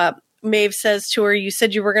to, Maeve says to her, you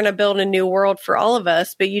said you were going to build a new world for all of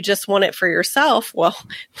us, but you just want it for yourself. Well,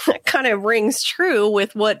 that kind of rings true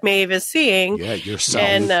with what Maeve is seeing. Yeah,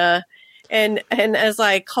 yourself. And as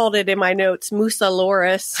I called it in my notes, Musa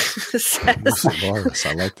Loris says, Musa Loris,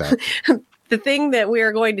 I like that. The thing that we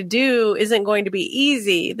are going to do isn't going to be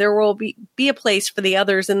easy. There will be a place for the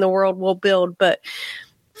others in the world we'll build, but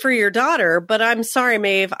for your daughter. But I'm sorry,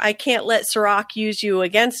 Maeve, I can't let Sirach use you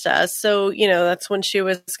against us. So, you know, that's when she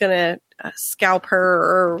was going to scalp her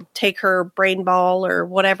or take her brain ball or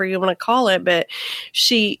whatever you want to call it. But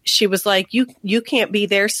she was like, you can't be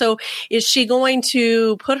there. So is she going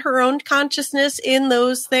to put her own consciousness in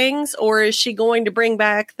those things, or is she going to bring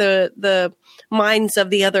back the minds of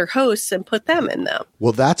the other hosts and put them in them?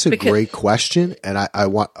 Well, that's a great question. And I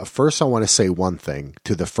want to say one thing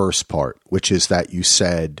to the first part, which is that you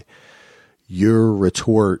said your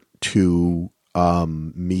retort to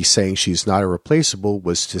me saying she's not irreplaceable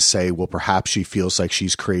was to say, well, perhaps she feels like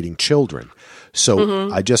she's creating children. So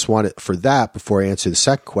I just wanted, for that, before I answer the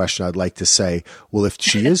second question, I'd like to say, well, if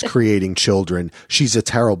she is creating children, she's a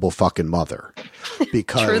terrible fucking mother,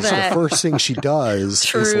 because the first thing she does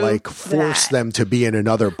is like force them to be in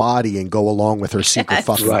another body and go along with her secret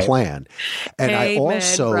fucking plan. And Amen,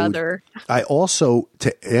 I also,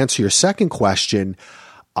 to answer your second question,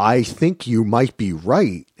 I think you might be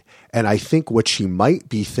right. And I think what she might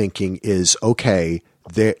be thinking is, okay,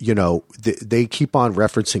 they keep on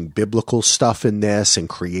referencing biblical stuff in this and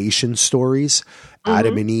creation stories.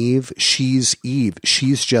 Adam and Eve, she's Eve.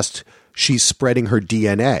 She's spreading her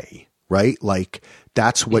DNA, right? Like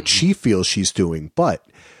that's what she feels she's doing. But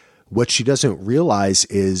what she doesn't realize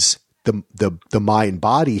is the mind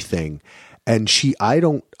body thing. And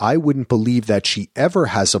I wouldn't believe that she ever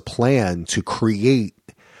has a plan to create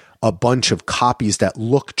a bunch of copies that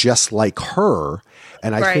look just like her.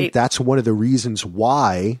 And I think that's one of the reasons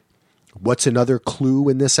why. What's another clue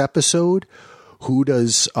in this episode? Who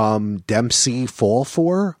does Dempsey fall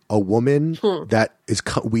for? A woman that is,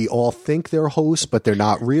 we all think they're hosts, but they're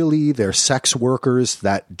not really. They're sex workers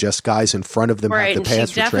that just guys in front of them have the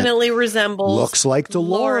pants. She definitely resembles. Looks like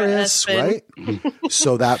Dolores, right?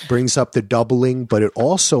 So that brings up the doubling, but it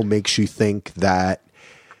also makes you think that,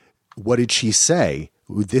 what did she say?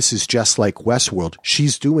 This is just like Westworld.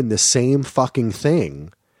 She's doing the same fucking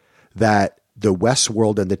thing that the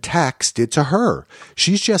Westworld and the Tex did to her.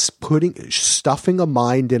 She's just stuffing a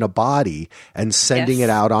mind in a body and sending it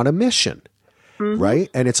out on a mission. Right?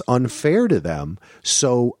 And it's unfair to them.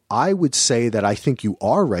 So I would say that I think you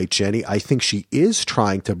are right, Jenny. I think she is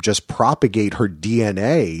trying to just propagate her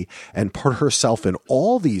DNA and put herself in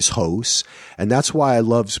all these hosts. And that's why I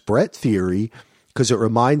love Brett theory, because it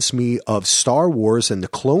reminds me of Star Wars and the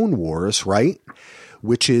Clone Wars, right?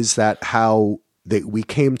 Which is that how we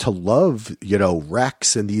came to love,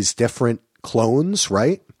 Rex and these different clones,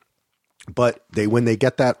 right? But when they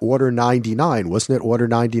get that Order 99, wasn't it Order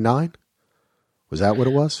 99? Was that what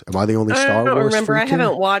it was? Am I the only Star Wars? I don't remember. I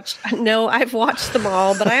haven't watched. No, I've watched them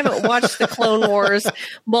all, but I haven't watched the Clone Wars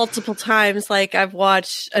multiple times. Like I've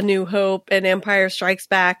watched A New Hope and Empire Strikes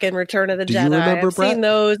Back and Return of the Jedi. You remember, I've seen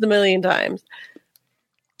those a million times.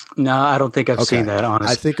 No, I don't think I've seen that,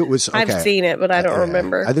 honestly. I think it was... Okay. I've seen it, but I don't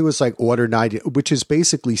remember. I think it was like Order 90, which is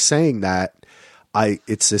basically saying that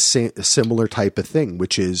it's a similar type of thing,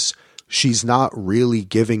 which is she's not really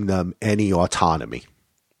giving them any autonomy.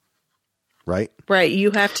 Right? Right.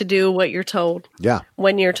 You have to do what you're told. Yeah.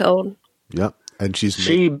 When you're told. Yep. And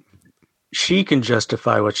she can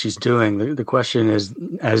justify what she's doing. The question is,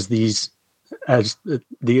 as as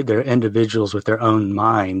they're individuals with their own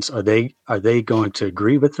minds, are they going to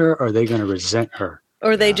agree with her, or are they going to resent her?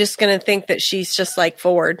 Or are they just going to think that she's just like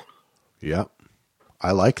Ford? Yep.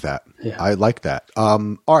 I like that. Yeah. I like that.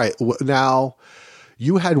 All right. Now,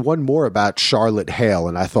 you had one more about Charlotte Hale,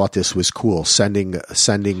 and I thought this was cool. Sending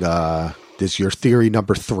this your theory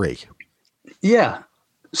number 3. Yeah.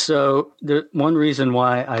 So the one reason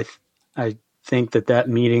why I think that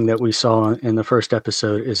meeting that we saw in the first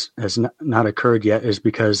episode has not occurred yet is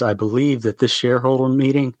because I believe that this shareholder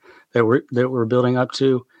meeting that we're building up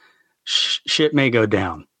to, shit may go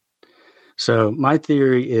down. So my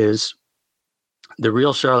theory is the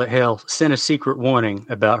real Charlotte Hale sent a secret warning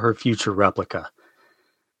about her future replica.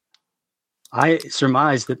 I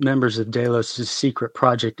surmise that members of Delos' secret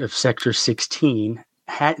project of Sector 16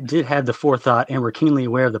 did have the forethought and were keenly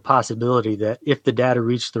aware of the possibility that if the data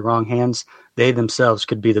reached the wrong hands, they themselves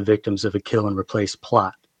could be the victims of a kill and replace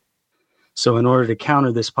plot. So in order to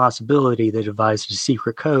counter this possibility, they devised a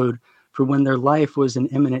secret code for when their life was in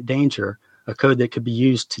imminent danger, a code that could be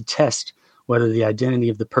used to test whether the identity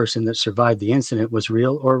of the person that survived the incident was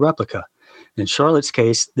real or a replica. In Charlotte's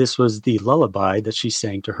case, this was the lullaby that she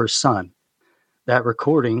sang to her son. That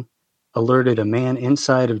recording alerted a man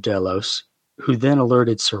inside of Delos, who then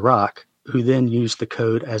alerted Serac, who then used the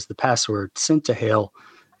code as the password sent to Hale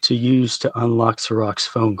to use to unlock Serac's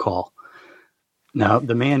phone call. Now,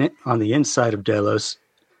 the man on the inside of Delos,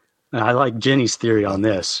 and I like Jenni's theory on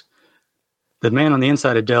this, the man on the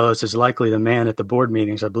inside of Delos is likely the man at the board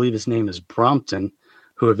meetings, I believe his name is Brompton,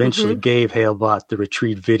 who eventually gave Halebot the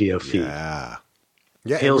retrieved video feed. Yeah.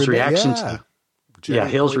 Hale's reaction to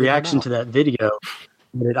that video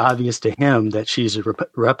made it obvious to him that she's a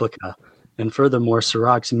replica. And furthermore,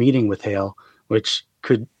 Serac's meeting with Hale, which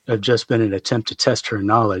could have just been an attempt to test her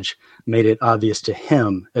knowledge, made it obvious to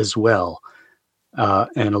him as well.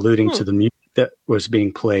 And alluding to the music that was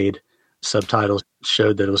being played, subtitles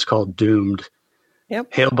showed that it was called Doomed.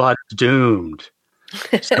 Yep. Halebot is doomed.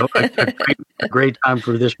 So a great time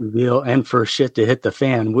for this reveal and for shit to hit the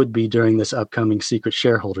fan would be during this upcoming secret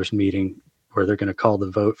shareholders meeting where they're going to call the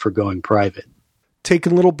vote for going private.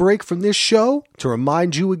 Taking a little break from this show to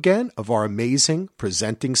remind you again of our amazing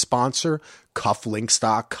presenting sponsor,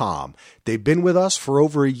 Cufflinks.com. They've been with us for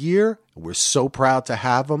over a year, and we're so proud to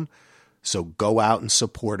have them. So go out and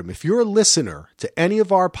support them. If you're a listener to any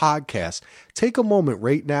of our podcasts, take a moment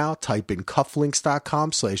right now, type in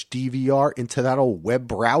cufflinks.com/DVR into that old web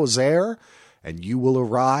browser, and you will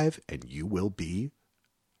arrive and you will be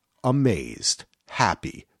amazed,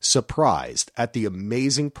 happy, surprised at the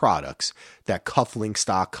amazing products that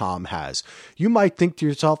Cufflinks.com has. You might think to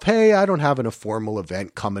yourself, hey, I don't have a formal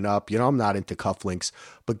event coming up. I'm not into cufflinks.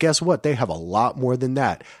 But guess what? They have a lot more than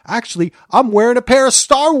that. Actually, I'm wearing a pair of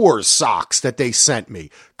Star Wars socks that they sent me.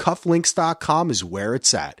 Cufflinks.com is where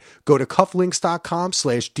it's at. Go to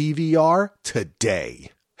cufflinks.com/DVR today.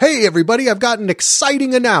 Hey, everybody, I've got an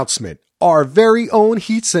exciting announcement. Our very own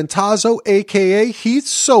Heath Centazzo, a.k.a. Heath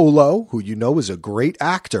Solo, who you know is a great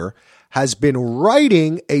actor, has been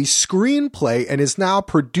writing a screenplay and is now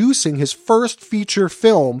producing his first feature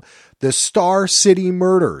film, The Star City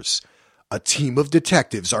Murders. A team of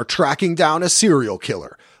detectives are tracking down a serial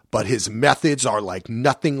killer, but his methods are like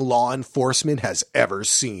nothing law enforcement has ever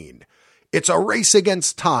seen. It's a race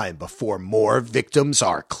against time before more victims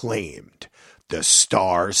are claimed. The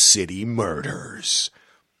Star City Murders.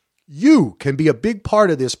 You can be a big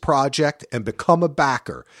part of this project and become a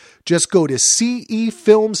backer. Just go to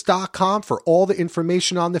cefilms.com for all the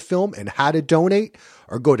information on the film and how to donate,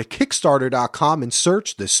 or go to kickstarter.com and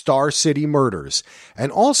search The Star City Murders.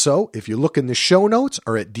 And also, if you look in the show notes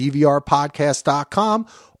or at dvrpodcast.com,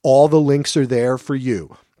 all the links are there for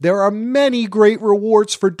you. There are many great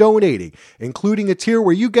rewards for donating, including a tier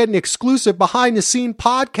where you get an exclusive behind-the-scene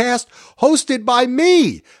podcast hosted by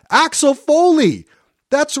me, Axel Foley.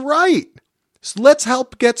 That's right. So let's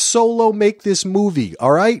help get Solo make this movie,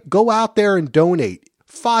 all right? Go out there and donate.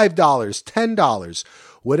 $5, $10,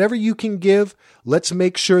 whatever you can give. Let's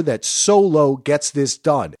make sure that Solo gets this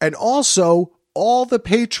done. And also, all the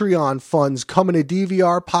Patreon funds coming to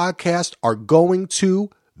DVR Podcast are going to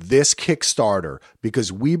this Kickstarter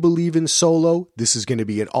because we believe in Solo. This is going to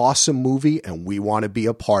be an awesome movie, and we want to be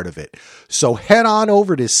a part of it. So head on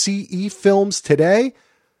over to CE Films today.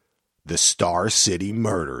 The Star City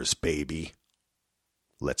Murders, baby.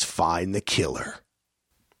 Let's find the killer.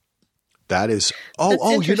 That is...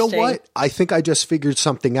 Oh, you know what? I think I just figured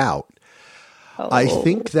something out. I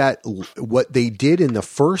think that what they did in the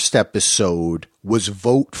first episode was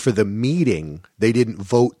vote for the meeting. They didn't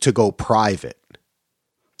vote to go private.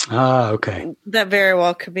 Ah, okay. That very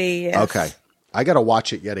well could be, yes. Okay. I got to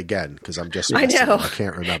watch it yet again because I'm just I know. I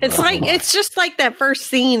can't remember. It's just like that first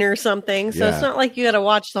scene or something. So it's not like you got to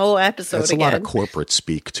watch the whole episode again. It's a lot of corporate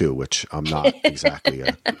speak too, which I'm not exactly.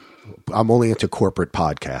 I'm only into corporate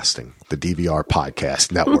podcasting, the DVR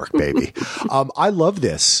podcast network, baby. I love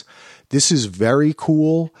this. This is very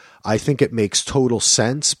cool. I think it makes total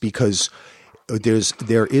sense because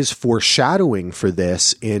there is foreshadowing for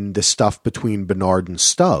this in the stuff between Bernard and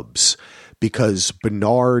Stubbs, because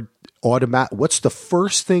Bernard what's the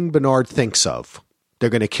first thing Bernard thinks of? They're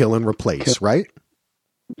going to kill and replace, right?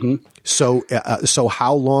 Mm-hmm. So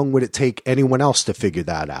how long would it take anyone else to figure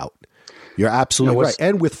that out? You're absolutely right.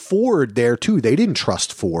 And with Ford there too, they didn't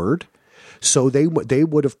trust Ford. So they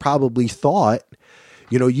would have probably thought,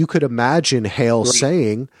 you could imagine Hale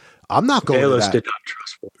saying, I'm not going to that. Did not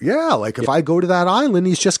trust Ford. Yeah. Like if I go to that island,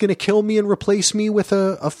 he's just going to kill me and replace me with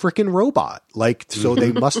a freaking robot. Like, so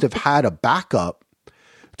they must have had a backup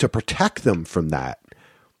to protect them from that.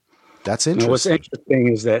 That's interesting. What's interesting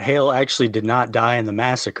is that Hale actually did not die in the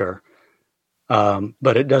massacre,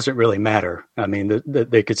 but it doesn't really matter. I mean,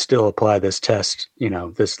 they could still apply this test,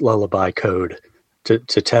 this lullaby code to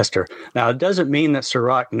test her. Now, it doesn't mean that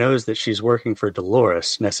Serac knows that she's working for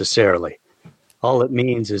Dolores necessarily. All it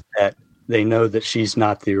means is that they know that she's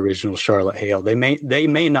not the original Charlotte Hale. They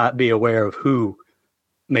may not be aware of who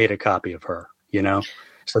made a copy of her,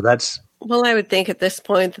 So that's... Well, I would think at this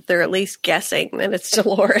point that they're at least guessing that it's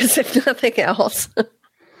Dolores, if nothing else.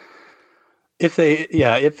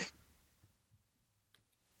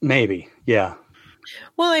 Maybe, yeah.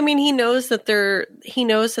 Well, I mean, he knows that there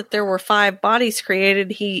were 5 bodies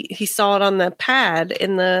created. He saw it on the pad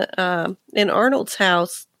in in Arnold's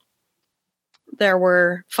house. There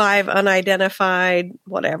were 5 unidentified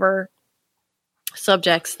whatever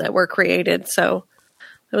subjects that were created. So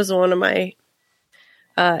that was one of my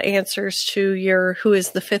answers to your "Who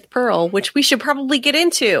is the fifth Pearl," which we should probably get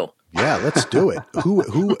into. Yeah, let's do it.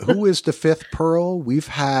 Who is the fifth Pearl? We've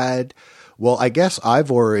had. Well, I guess I've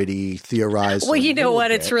already theorized. Well, you know what?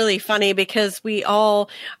 Bit. It's really funny because we all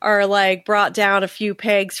are like brought down a few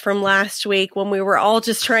pegs from last week when we were all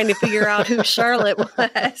just trying to figure out who Charlotte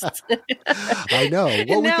was. I know. Well,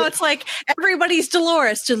 and now it's like everybody's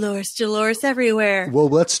Dolores everywhere. Well,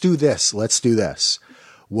 let's do this.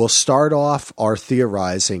 We'll start off our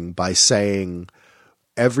theorizing by saying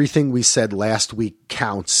everything we said last week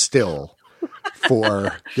counts still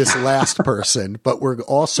for this last person, but we're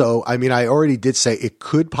also, I mean, I already did say it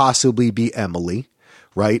could possibly be Emily,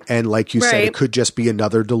 right? And like you said, it could just be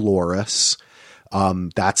another Dolores.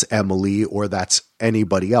 That's Emily or that's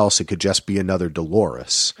anybody else. It could just be another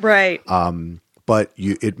Dolores. Right. But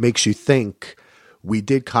it makes you think. We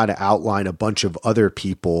did kind of outline a bunch of other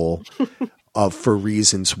people for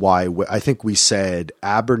reasons why. I think we said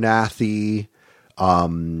Abernathy,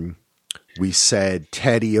 we said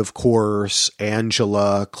Teddy, of course,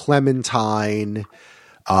 Angela, Clementine,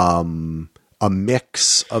 a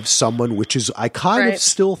mix of someone, which is, I kind of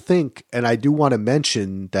still think, and I do want to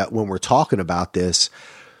mention that when we're talking about this,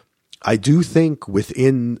 I do think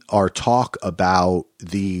within our talk about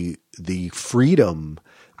the freedom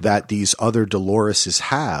that these other Doloreses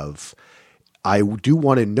have, I do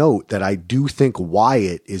want to note that I do think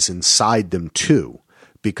Wyatt is inside them too,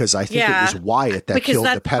 because I think it was Wyatt that killed the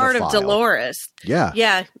pedophile. Because that's part of Dolores. Yeah.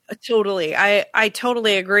 Yeah, totally. I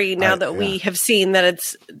totally agree now that we have seen that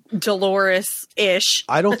it's Dolores-ish.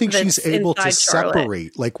 I don't think she's able to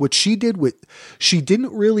separate. Like what she did she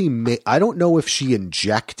didn't really I don't know if she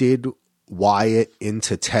injected Wyatt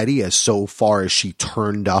into Teddy as so far as she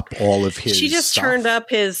turned up all of his She just stuff. turned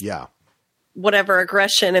up his whatever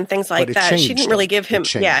aggression and things like that. She didn't really give him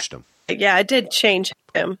him. Yeah, it did change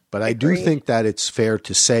him. But I do think that it's fair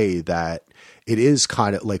to say that it is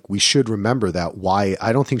kind of like we should remember that Wyatt,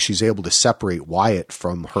 I don't think she's able to separate Wyatt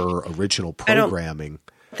from her original programming.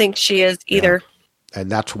 I don't think she is either. Yeah.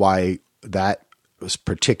 And that's why that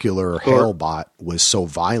particular Halebot was so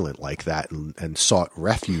violent like that and sought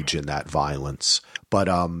refuge in that violence. But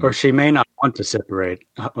or she may not want to separate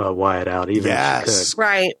Wyatt out even if she could.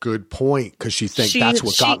 Right. Good point, because she thinks that's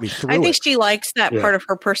what got me through I think she likes that part of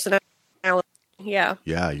her personality. Yeah.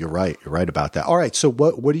 Yeah, you're right. You're right about that. All right, so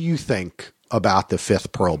what do you think about the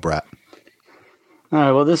fifth Pearl, Brett? All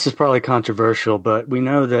right, well, this is probably controversial, but we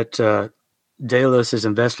know that Delos is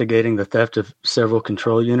investigating the theft of several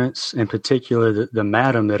control units, in particular the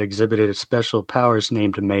Madam that exhibited special powers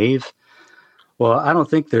named Maeve. Well, I don't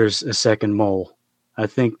think there's a second mole. I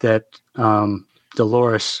think that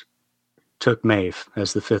Dolores took Maeve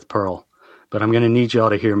as the fifth Pearl, but I'm going to need y'all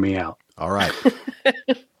to hear me out. All right.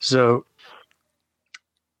 So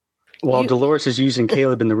while Dolores is using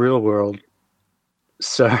Caleb in the real world,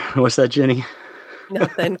 so what's that, Jenny?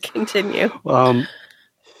 Nothing. Continue.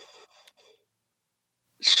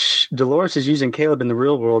 Dolores is using Caleb in the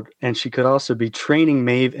real world, and she could also be training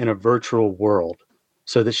Maeve in a virtual world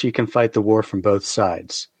so that she can fight the war from both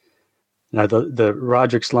sides. Now, the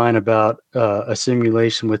Roderick's line about a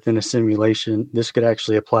simulation within a simulation, this could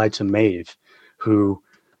actually apply to Maeve, who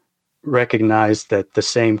recognized that the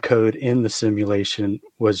same code in the simulation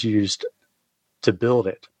was used to build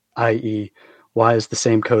it, i.e., why is the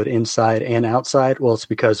same code inside and outside? Well, it's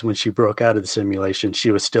because when she broke out of the simulation, she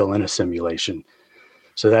was still in a simulation.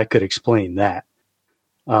 So that could explain that.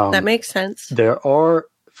 That makes sense. There are,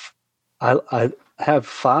 I have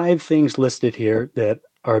 5 things listed here that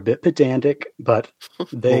are a bit pedantic, but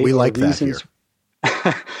we like reasons, that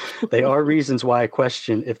here. They are reasons why I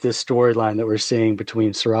question if this storyline that we're seeing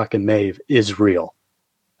between Serac and Maeve is real.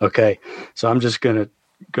 Okay, so I'm just going to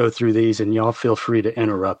go through these, and y'all feel free to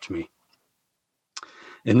interrupt me.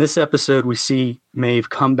 In this episode, we see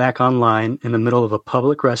Maeve come back online in the middle of a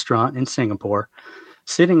public restaurant in Singapore,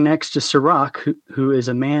 sitting next to Serac, who is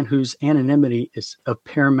a man whose anonymity is of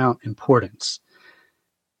paramount importance.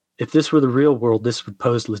 If this were the real world, this would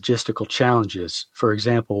pose logistical challenges. For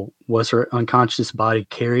example, was her unconscious body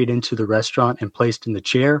carried into the restaurant and placed in the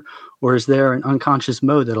chair, or is there an unconscious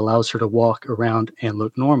mode that allows her to walk around and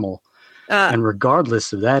look normal? And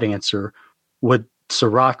regardless of that answer, would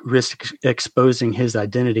Serac risk exposing his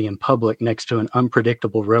identity in public next to an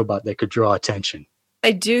unpredictable robot that could draw attention?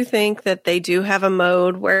 I do think that they do have a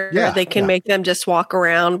mode where they can make them just walk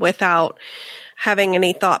around without having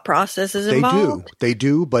any thought processes involved. They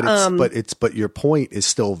do, but but your point is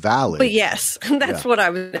still valid. But yes, that's what I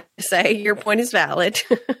was going to say. Your point is valid.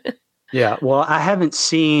 Yeah, well, I haven't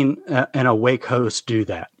seen an awake host do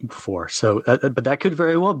that before, so but that could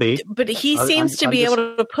very well be. But he seems to be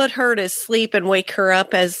able to put her to sleep and wake her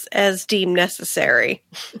up as deemed necessary.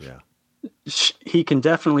 Yeah, he can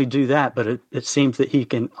definitely do that, but it seems that he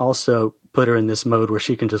can also put her in this mode where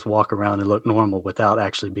she can just walk around and look normal without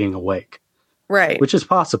actually being awake. Right, which is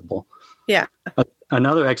possible. Yeah.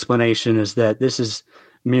 Another explanation is that this is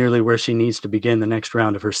merely where she needs to begin the next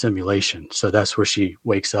round of her simulation. So that's where she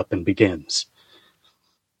wakes up and begins.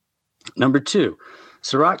 Number 2,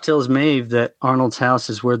 Serac tells Maeve that Arnold's house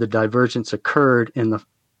is where the divergence occurred that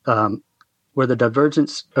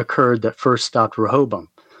first stopped Rehoboam.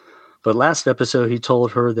 But last episode, he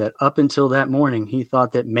told her that up until that morning, he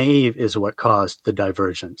thought that Maeve is what caused the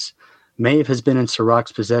divergence. Maeve has been in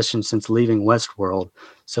Serac's possession since leaving Westworld,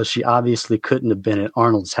 so she obviously couldn't have been at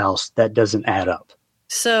Arnold's house. That doesn't add up.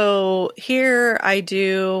 So here I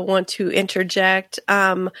do want to interject.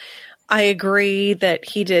 I agree that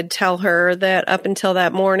he did tell her that up until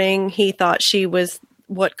that morning, he thought she was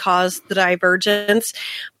what caused the divergence,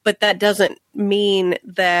 but that doesn't mean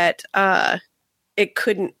that they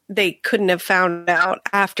couldn't have found out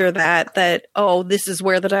after that, oh, this is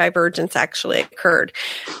where the divergence actually occurred.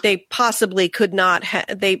 They possibly could not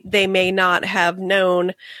they may not have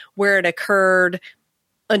known where it occurred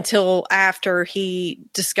until after he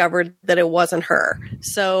discovered that it wasn't her.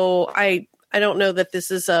 So I don't know that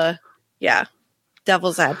this is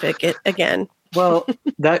devil's advocate again. Well,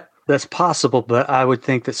 that's possible, but I would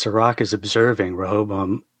think that Serac is observing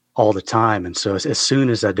Rehoboam all the time, and so as soon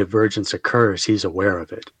as that divergence occurs, he's aware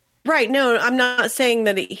of it. Right. No, I'm not saying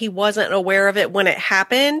that he wasn't aware of it when it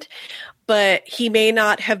happened, but he may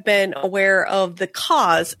not have been aware of the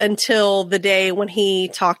cause until the day when he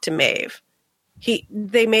talked to Maeve.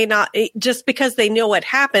 They may not, just because they know what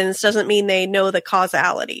happens doesn't mean they know the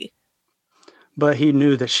causality. But he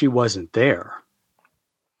knew that she wasn't there.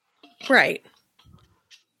 Right.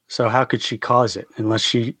 So how could she cause it unless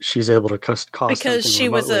she's able to cause because something she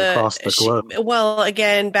was across the globe? Well,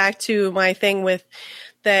 again, back to my thing with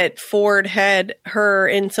that Ford had her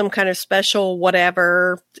in some kind of special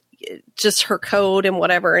whatever, just her code and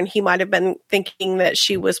whatever, and he might have been thinking that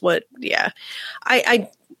she was what. Yeah,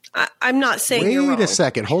 I'm not saying you're wrong. Wait a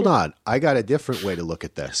second. Hold on. I got a different way to look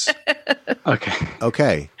at this.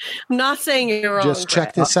 Okay. I'm not saying you're wrong. Just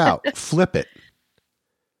check this out. Flip it.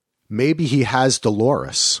 Maybe he has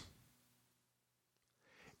Dolores.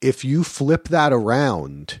 If you flip that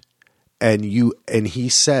around and he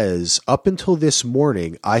says, up until this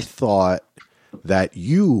morning, I thought that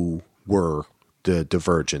you were the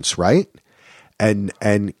divergence, right?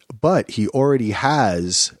 But he already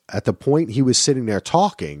has, at the point he was sitting there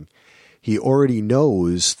talking, he already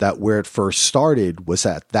knows that where it first started was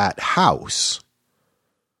at that house.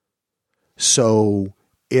 So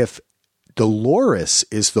if Dolores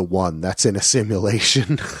is the one that's in a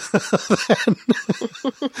simulation,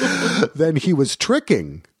 then he was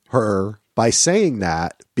tricking her by saying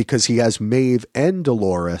that because he has Maeve and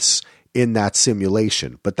Dolores in that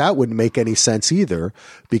simulation. But that wouldn't make any sense either,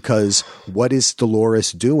 because what is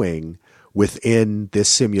Dolores doing within this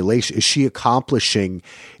simulation? Is she accomplishing,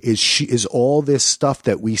 is all this stuff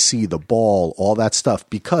that we see, the ball, all that stuff?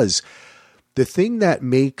 Because the thing that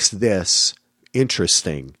makes this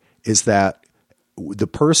interesting is that the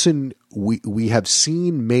person we have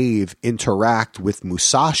seen Maeve interact with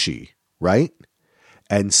Musashi, right?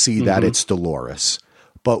 And see that it's Dolores.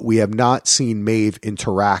 But we have not seen Maeve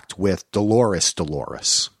interact with Dolores.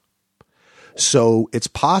 So it's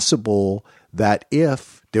possible that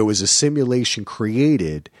if there was a simulation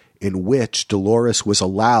created in which Dolores was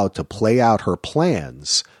allowed to play out her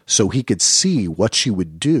plans so he could see what she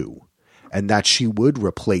would do and that she would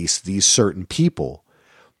replace these certain people.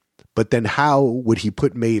 But then how would he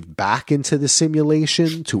put Maeve back into the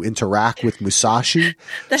simulation to interact with Musashi?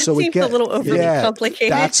 That seems a little overly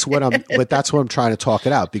complicated. That's what I'm trying to talk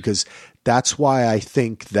it out, because that's why I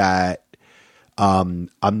think that I'm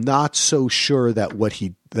not so sure that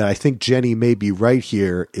that I think Jenni may be right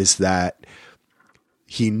here, is that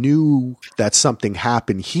he knew that something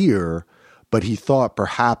happened here, but he thought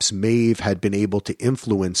perhaps Maeve had been able to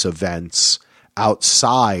influence events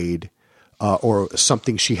outside or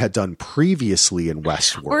something she had done previously in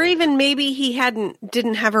Westworld. Or even maybe he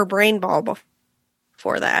didn't have her brain ball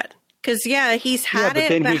before that. Because, he's had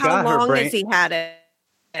it, but how long has he had it?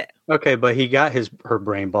 Okay, but he got her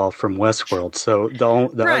brain ball from Westworld. So the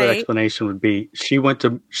other explanation would be she went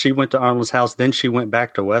to Arnold's house, then she went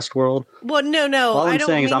back to Westworld. Well, no. All I'm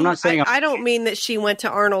saying is, I'm not saying I don't mean that she went to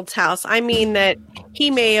Arnold's house. I mean that he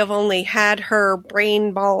may have only had her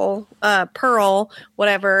brain ball, pearl,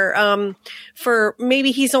 whatever. For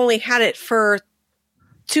maybe he's only had it for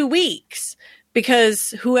 2 weeks.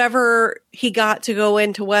 Because whoever he got to go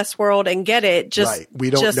into Westworld and get it we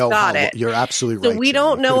don't know got it. You're absolutely right. So we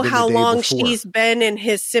don't know how long she's been in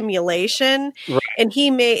his simulation. Right. And he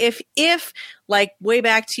may, if like way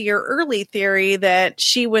back to your early theory that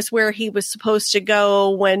she was where he was supposed to go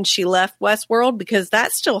when she left Westworld, because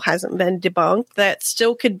that still hasn't been debunked. That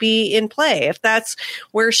still could be in play. If that's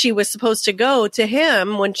where she was supposed to go to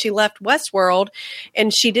him when she left Westworld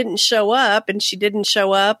and she didn't show up and she didn't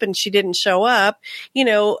show up and she didn't show up,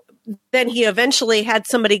 then he eventually had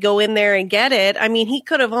somebody go in there and get it. I mean, he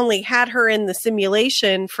could have only had her in the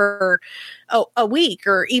simulation for a week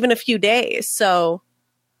or even a few days. So,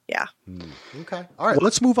 yeah. Okay. All right.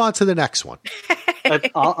 Let's move on to the next one.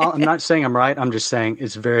 I'm not saying I'm right. I'm just saying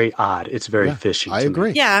it's very odd. It's very fishy. I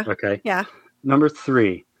agree. Me. Yeah. Okay. Yeah. Number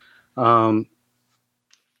 3. How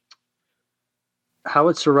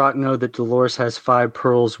would Sirach know that Dolores has 5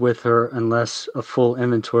 pearls with her unless a full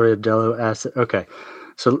inventory of Delo asset? Okay.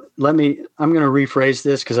 So I'm going to rephrase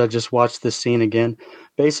this because I just watched this scene again.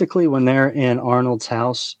 Basically, when they're in Arnold's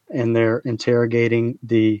house and they're interrogating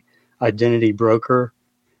the identity broker,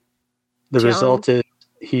 the result is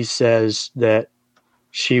he says that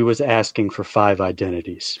she was asking for 5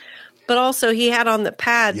 identities. But also he had on the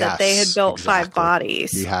pad that they had built 5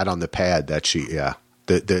 bodies. He had on the pad that she,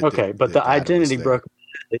 the identity broker,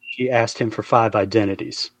 she asked him for 5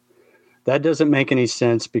 identities. That doesn't make any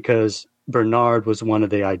sense because Bernard was one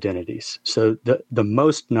of the identities. So the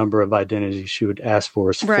most number of identities she would ask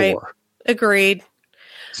for is 4. Agreed.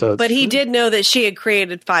 But he did know that she had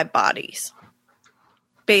created 5 bodies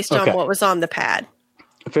based on what was on the pad.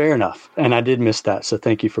 Fair enough. And I did miss that. So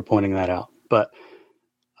thank you for pointing that out. But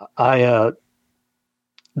I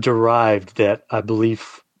derived that I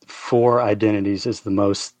believe 4 identities is the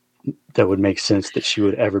most that would make sense that she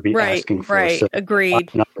would ever be asking for. Right. So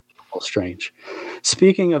agreed. Strange.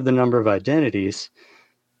 Speaking of the number of identities,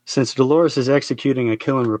 since Dolores is executing a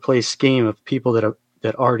kill and replace scheme of people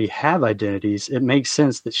that already have identities, it makes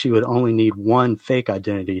sense that she would only need 1 fake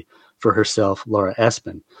identity for herself, Laura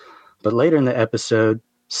Espin. But later in the episode,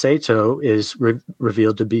 Sato is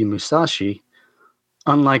revealed to be Musashi.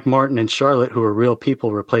 Unlike Martin and Charlotte, who are real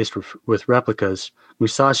people replaced with replicas,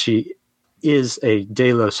 Musashi is a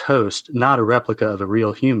Delos host, not a replica of a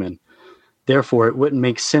real human. Therefore, it wouldn't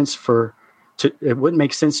make sense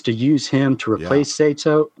to use him to replace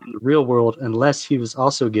Sato in the real world unless he was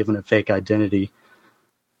also given a fake identity.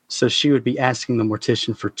 So she would be asking the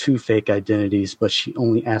mortician for 2 fake identities, but she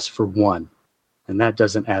only asked for 1. And that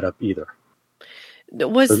doesn't add up either.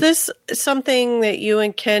 Was this something that you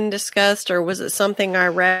and Ken discussed, or was it something I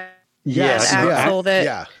read? Yes, Axel,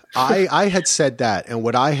 I had said that, and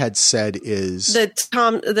what I had said is that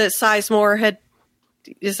Sizemore had.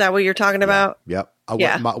 Is that what you're talking about? Yep.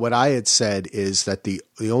 What I had said is that the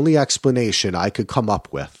only explanation I could come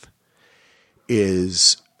up with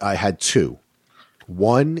is I had 2.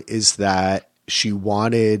 One is that she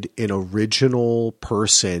wanted an original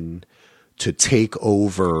person to take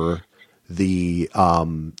over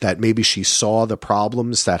that maybe she saw the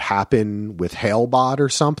problems that happen with Halebot or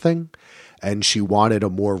something, and she wanted a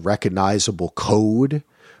more recognizable code,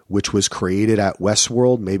 which was created at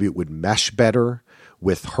Westworld. Maybe it would mesh better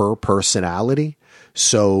with her personality.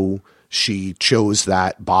 So she chose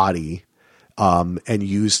that body and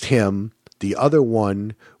used him. The other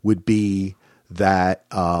one would be that,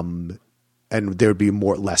 and there'd be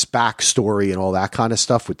less backstory and all that kind of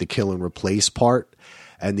stuff with the kill and replace part.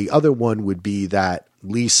 And the other one would be that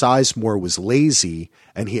Lee Sizemore was lazy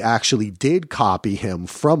and he actually did copy him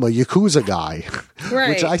from a Yakuza guy, right.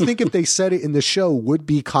 Which I think if they said it in the show would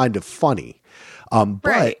be kind of funny.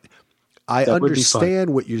 But I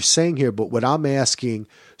understand what you're saying here, but what I'm asking,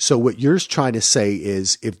 so what you're trying to say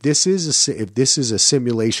is if this is a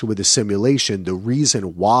simulation with a simulation, the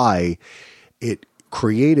reason why it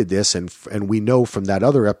created this, and we know from that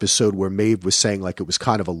other episode where Maeve was saying like it was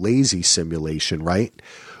kind of a lazy simulation, right?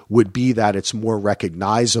 Would be that it's more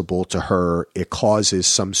recognizable to her. It causes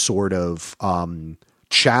some sort of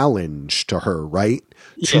challenge to her, right?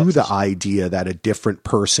 Yes. To the idea that a different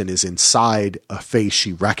person is inside a face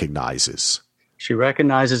she recognizes. She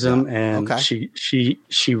recognizes him, and she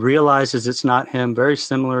realizes it's not him. Very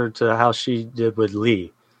similar to how she did with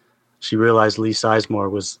Lee. She realized Lee Sizemore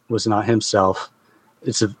was not himself.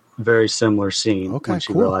 It's a very similar scene when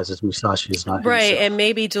she realizes Musashi is not himself. Right, and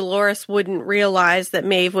maybe Dolores wouldn't realize that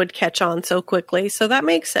Maeve would catch on so quickly. So that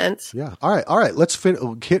makes sense. Yeah. All right. Let's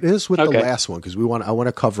hit this with the last one because I want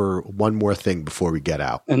to cover one more thing before we get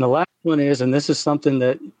out. And the last one is, and this is something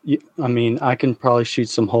that I can probably shoot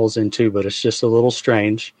some holes into, but it's just a little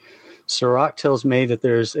strange. Serac tells Maeve that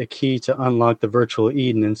there's a key to unlock the virtual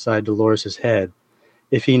Eden inside Dolores's head.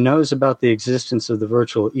 If he knows about the existence of the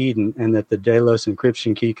virtual Eden and that the Delos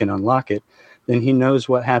encryption key can unlock it, then he knows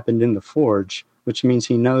what happened in the Forge, which means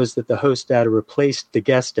he knows that the host data replaced the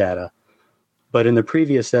guest data. But in the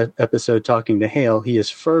previous episode talking to Hale, he is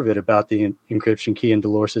fervent about the encryption key in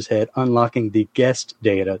Dolores' head, unlocking the guest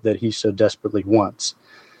data that he so desperately wants.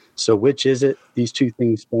 So which is it? These two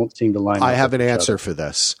things don't seem to line up. I have an answer for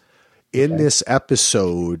this. In this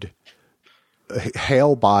episode,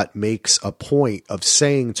 Halebot makes a point of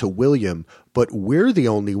saying to William, but we're the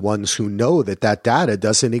only ones who know that data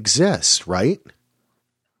doesn't exist, right?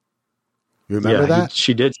 You remember that?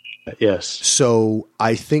 She did say that, yes. So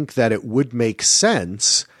I think that it would make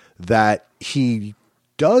sense that he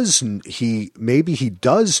does know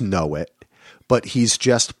it, but he's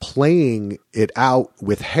just playing it out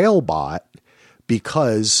with Halebot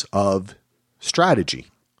because of strategy.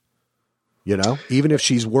 You know, even if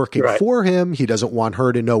she's working for him, he doesn't want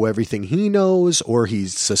her to know everything he knows, or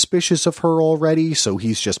he's suspicious of her already. So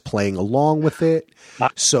he's just playing along with it.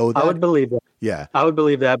 So I would believe that. Yeah, I would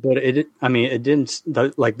believe that. But it didn't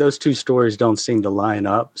like those two stories don't seem to line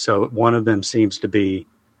up. So one of them seems to be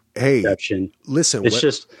exception. Listen,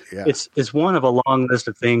 it's one of a long list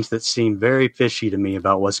of things that seem very fishy to me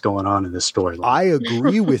about what's going on in this storyline. I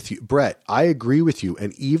agree with you, Brett. I agree with you.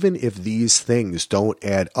 And even if these things don't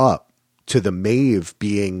add up to the Maeve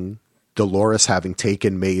being Dolores having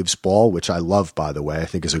taken Maeve's ball, which I love, by the way, I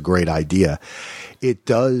think is a great idea. It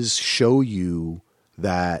does show you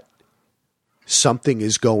that something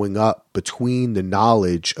is going up between the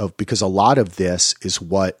knowledge of, because a lot of this is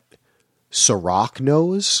what Serac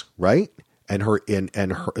knows, right? And her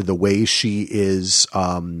the way she is,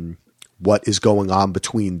 what is going on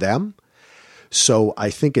between them. So I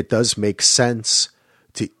think it does make sense.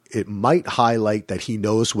 It might highlight that he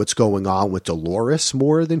knows what's going on with Dolores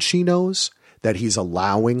more than she knows, that he's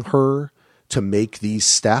allowing her to make these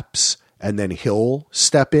steps and then he'll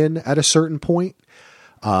step in at a certain point.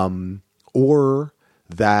 Or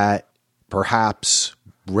that perhaps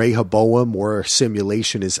Rehoboam or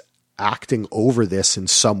simulation is acting over this in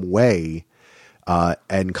some way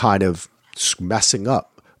and kind of messing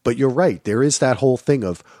up. But you're right. There is that whole thing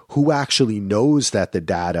of who actually knows that the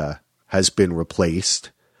data has been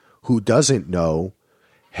replaced. Who doesn't know.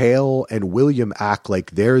 Hale and William act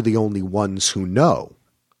like they're the only ones who know.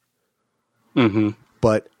 Mm-hmm.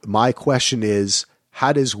 But my question is,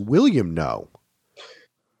 how does William know?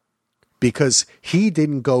 Because he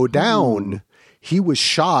didn't go down. He was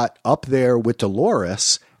shot up there with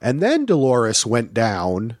Dolores, and then Dolores went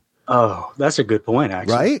down. Oh, that's a good point,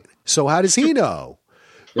 actually. Right? So how does he know?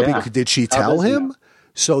 Yeah. Did she tell him?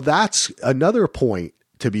 So that's another point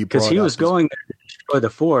to be brought up. Because he was going there to destroy the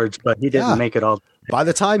Forge, but he didn't make it all. By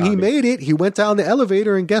the time he made it, he went down the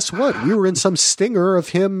elevator, and guess what? We were in some stinger of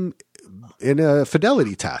him in a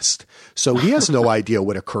fidelity test. So he has no idea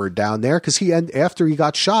what occurred down there because after he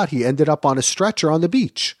got shot, he ended up on a stretcher on the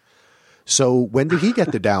beach. So when did he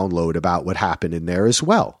get the download about what happened in there as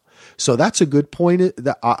well? So that's a good point.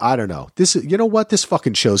 I don't know. This is, you know what? This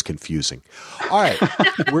fucking show's confusing. All right,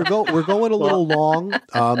 we're going a little long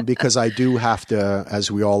because I do have to, as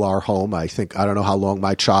we all are home. I don't know how long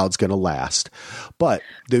my child's going to last, but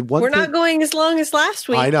we're not going as long as last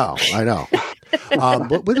week. I know.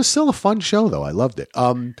 But it was still a fun show, though. I loved it.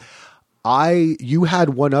 You had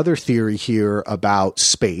one other theory here about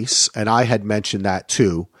space, and I had mentioned that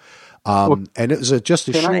too. And it was just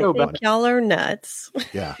a short one. Y'all are nuts.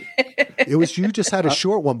 Yeah. It was, you just had a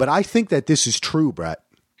short one, but I think that this is true, Brett.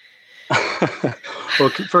 Well,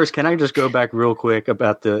 first, can I just go back real quick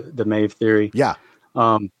about the Maeve theory? Yeah.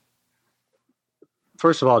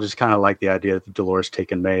 First of all, just kind of like the idea that Dolores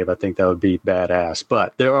taking Maeve. I think that would be badass.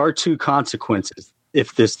 But there are two consequences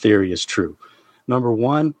if this theory is true. Number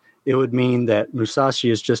one, it would mean that Musashi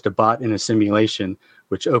is just a bot in a simulation,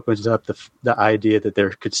 which opens up the idea that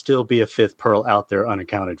there could still be a fifth Pearl out there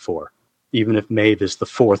unaccounted for, even if Maeve is the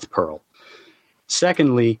fourth Pearl.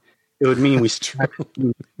 Secondly, it would mean we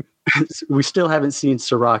still haven't seen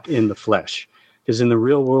Sirach in the flesh, because in the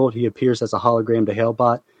real world, he appears as a hologram to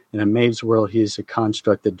Hellbot, and in Maeve's world, he is a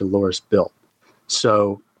construct that Dolores built.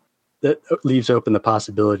 So that leaves open the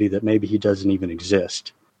possibility that maybe he doesn't even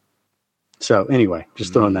exist. So anyway,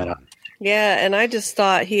 just throwing that out. Yeah, and I just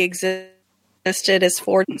thought he existed as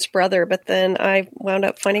Ford's brother, but then I wound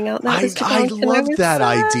up finding out that I love that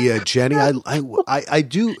idea, Jenny. I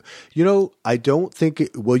do. You know, I don't think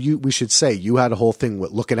we should say you had a whole thing with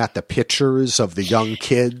looking at the pictures of the young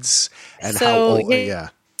kids and how old. Yeah.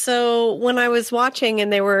 So when I was watching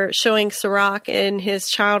and they were showing Sirach in his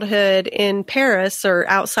childhood in Paris or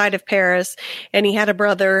outside of Paris, and he had a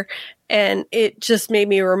brother, and it just made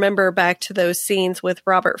me remember back to those scenes with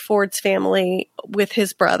Robert Ford's family with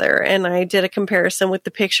his brother. And I did a comparison with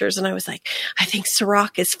the pictures, and I was like, I think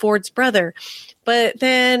Sirach is Ford's brother. But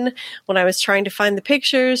then when I was trying to find the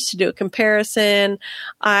pictures to do a comparison,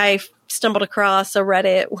 I stumbled across a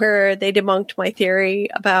Reddit where they debunked my theory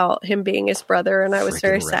about him being his brother, and I was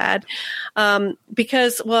very sad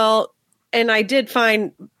because, well, and I did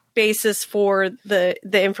find basis for the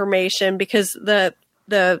information, because the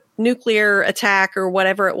nuclear attack or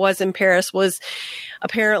whatever it was in Paris was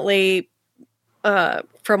apparently,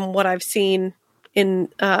 from what I've seen in,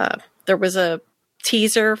 there was a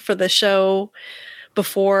teaser for the show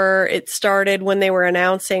before it started, when they were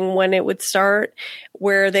announcing when it would start,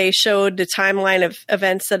 where they showed the timeline of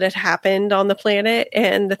events that had happened on the planet.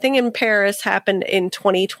 And the thing in Paris happened in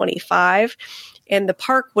 2025, and the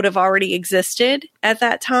park would have already existed at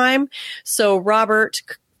that time. So Robert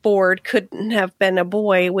Ford couldn't have been a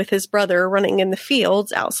boy with his brother running in the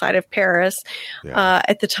fields outside of Paris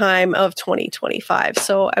at the time of 2025.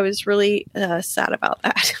 So I was really sad about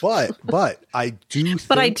that. But I do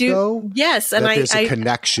think, though, yes, and there's a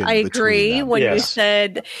connection. I agree when you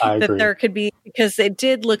said that there could be, because it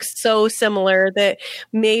did look so similar that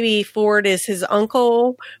maybe Ford is his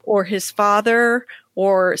uncle or his father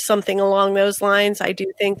or something along those lines. I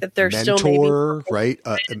do think that there's mentor, still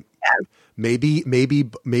maybe right.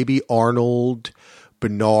 Maybe Arnold,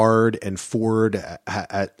 Bernard, and Ford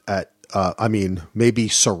maybe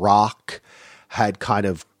Sirach had kind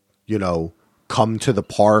of, come to the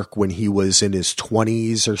park when he was in his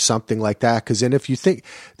 20s or something like that. Because then if you think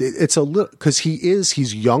it's a little, because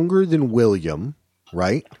he's younger than William,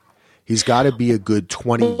 right? He's got to be a good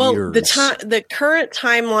 20 years. The current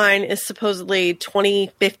timeline is supposedly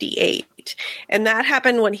 2058. And that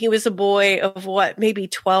happened when he was a boy of maybe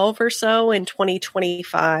 12 or so in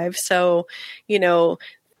 2025. So,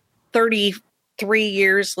 33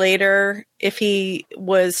 years later, if he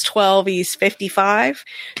was 12, he's 55.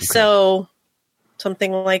 Okay. So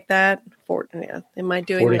something like that. Am I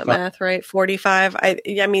doing 45. That math right? 45. I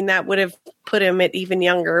mean, that would have put him at even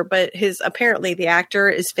younger, but apparently the actor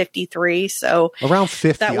is 53. So around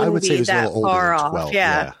 50, that I would say he's a little older than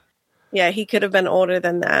 12. Yeah, he could have been older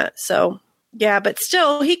than that. So yeah, but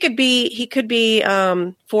still he could be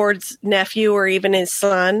Ford's nephew or even his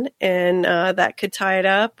son, and that could tie it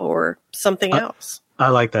up, or something else. I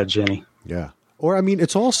like that, Jenny. Yeah. Or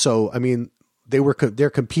it's also, they're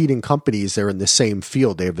competing companies. They're in the same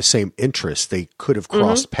field. They have the same interests. They could have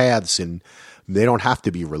crossed paths, and they don't have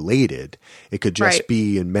to be related. It could just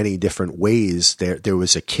be in many different ways. There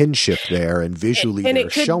was a kinship there, and visually they're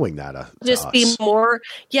showing that to us. Be more.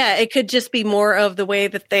 Yeah, it could just be more of the way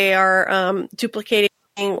that they are duplicating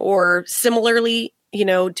or similarly,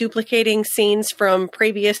 duplicating scenes from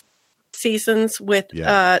previous seasons with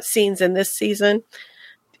scenes in this season.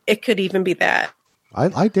 It could even be that.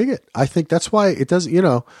 I dig it. I think that's why it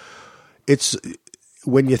doesn't,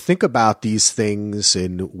 when you think about these things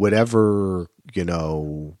in whatever,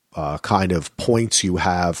 kind of points you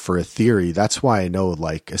have for a theory, that's why I know,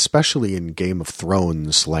 like, especially in Game of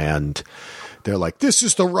Thrones land, they're like, this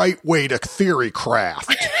is the right way to theory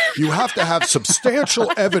craft. You have to have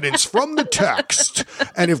substantial evidence from the text.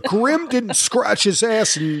 And if Grimm didn't scratch his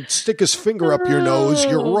ass and stick his finger up your nose,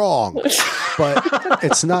 you're wrong. But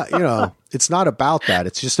it's not, it's not about that.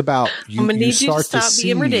 It's just about I'm gonna need you to stop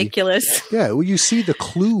being ridiculous. Yeah, well, you see the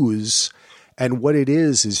clues, and what it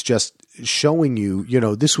is just showing you,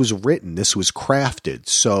 this was written, this was crafted.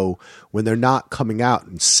 So when they're not coming out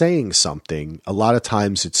and saying something, a lot of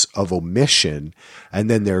times it's of omission, and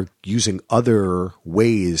then they're using other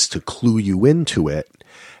ways to clue you into it.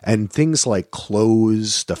 And things like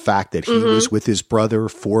clothes, the fact that he was with his brother,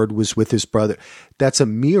 Ford was with his brother, that's a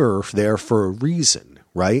mirror there for a reason,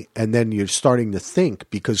 right? And then you're starting to think,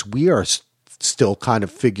 because we are still kind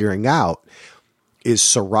of figuring out, is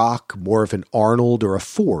Serac more of an Arnold or a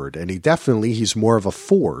Ford? And he's more of a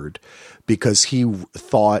Ford, because he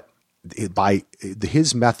thought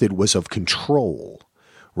his method was of control,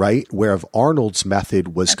 right? Where Arnold's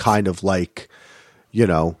method was kind of like,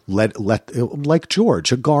 like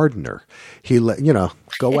George, a gardener. He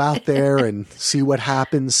go out there and see what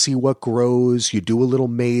happens, see what grows. You do a little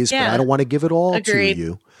maze, but I don't want to give it all to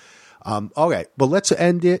you. Okay, but let's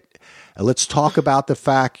end it. And let's talk about the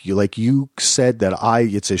fact, you said that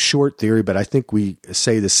it's a short theory, but I think we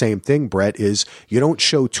say the same thing, Brett, is you don't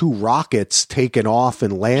show two rockets taking off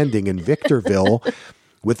and landing in Victorville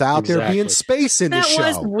without there being space in the show.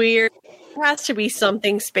 That was weird. It has to be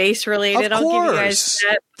something space related. Of course. I'll give you guys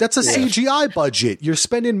that. That's a CGI budget. You're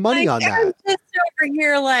spending money on that. I'm just over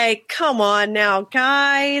here like, come on now,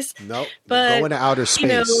 guys. Nope. But going to outer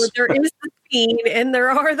space. There is the scene and there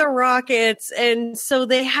are the rockets, and so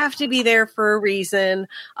they have to be there for a reason.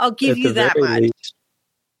 I'll give you that much.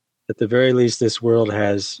 At the very least, this world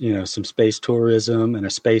has, some space tourism and a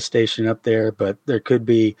space station up there, but there could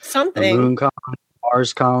be something. A moon colony,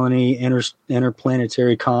 Mars colony,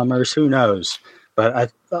 interplanetary commerce. Who knows?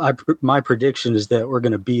 But my prediction is that we're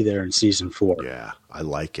going to be there in season 4. Yeah, I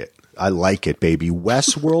like it. I like it, baby.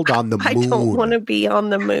 Westworld on the moon. I don't want to be on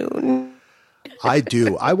the moon. I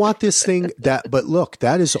do. I want this thing but look,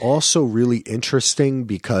 that is also really interesting,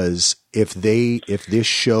 because if this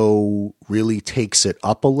show really takes it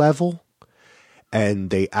up a level and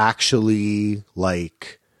they actually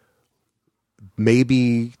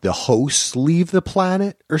maybe the hosts leave the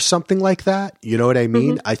planet or something like that. You know what I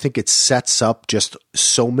mean? I think it sets up just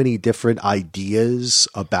so many different ideas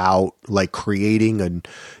about creating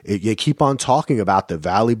you keep on talking about the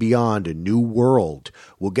Valley Beyond, a new world.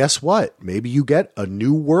 Well, guess what? Maybe you get a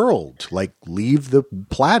new world, leave the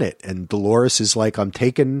planet. And Dolores is like, I'm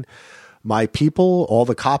taking my people, all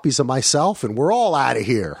the copies of myself, and we're all out of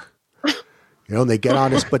here. And they get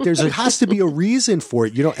on this, but there has to be a reason for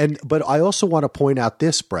it, but I also want to point out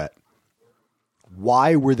this, Brett.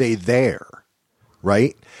 Why were they there?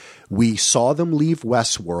 Right? We saw them leave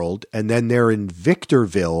Westworld, and then they're in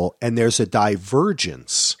Victorville, and there's a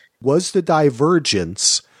divergence. Was the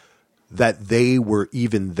divergence that they were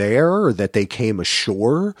even there, or that they came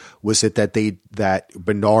ashore? Was it that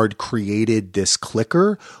Bernard created this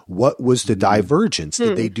clicker? What was the divergence?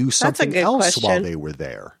 Did they do something else while they were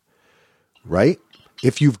there? Right?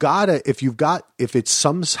 If it's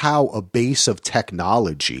somehow a base of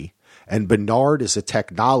technology, and Bernard is a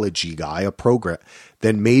technology guy, a program,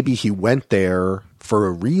 then maybe he went there for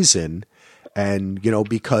a reason. And,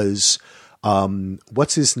 because,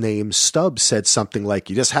 what's his name? Stubbs said something like,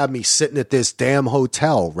 you just have me sitting at this damn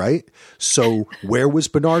hotel, right? So where was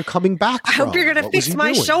Bernard coming back from? I hope you're going to fix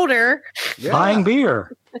my shoulder. Yeah. Buying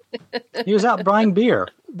beer. He was out buying beer.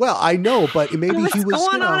 Well, I know, but maybe he was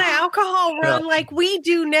going on an alcohol run like we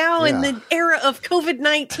do now in the era of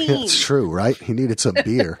COVID-19. That's true, right? He needed some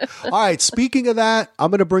beer. All right. Speaking of that, I'm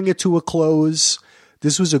going to bring it to a close.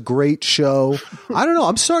 This was a great show. I don't know.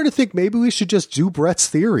 I'm starting to think maybe we should just do Brett's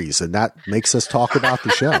theories, and that makes us talk about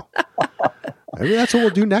the show. Maybe that's what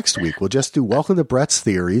we'll do next week. We'll just do Welcome to Brett's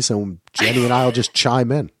Theories, and Jenny and I will just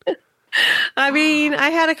chime in. I mean, I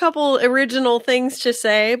had a couple original things to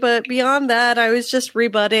say, but beyond that, I was just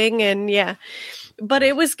rebutting, and but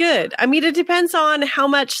it was good. I mean, it depends on how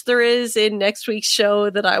much there is in next week's show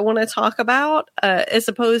that I want to talk about, as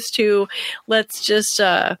opposed to let's just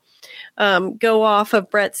go off of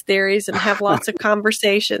Brett's theories and have lots of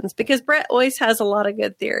conversations, because Brett always has a lot of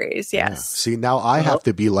good theories. Yes. Yeah. See, now I have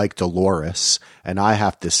to be like Dolores, and I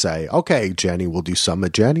have to say, okay, Jenny, we'll do some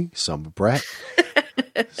of Jenny, some of Brett.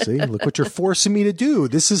 See, look what you're forcing me to do.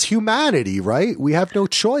 This is humanity, right? We have no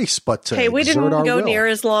choice but to. Hey, we didn't go will. near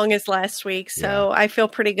as long as last week, so I feel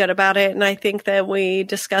pretty good about it. And I think that we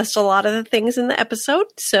discussed a lot of the things in the episode.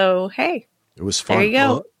 So, hey, it was fun. There you go.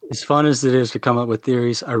 Well, as fun as it is to come up with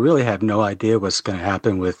theories, I really have no idea what's going to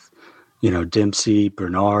happen with, Dempsey,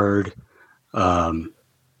 Bernard, the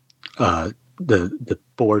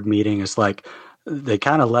board meeting. Is like they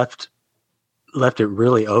kind of left it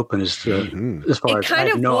really open as to as far it as kind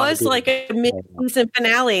of was like a mid-season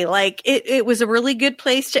finale. Like it was a really good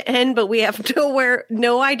place to end, but we have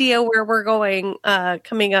no idea where we're going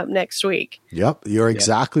coming up next week. Yep, you're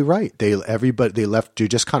exactly right. They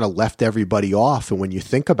just kind of left everybody off, and when you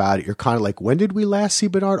think about it, you're kind of like, when did we last see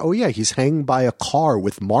Bernard? Oh yeah, he's hanging by a car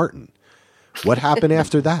with Martin. What happened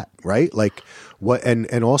after that, right? Like what,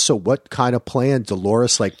 and also what kind of plan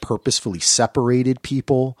Dolores like purposefully separated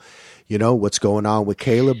people. What's going on with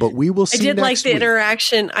Caleb, but we will see. I did next like the week.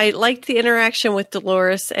 interaction. I liked the interaction with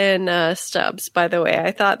Dolores and Stubbs, by the way.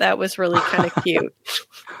 I thought that was really kind of cute.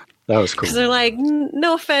 That was cool. Because they're like,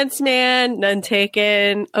 no offense, man. None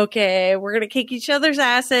taken. Okay, we're going to kick each other's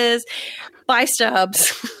asses. Bye,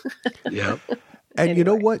 Stubbs. Yep. And you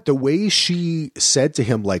know what? The way she said to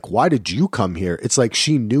him, like, why did you come here? It's like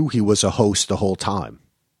she knew he was a host the whole time.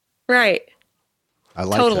 Right. I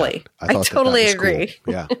like totally. that. I totally agree.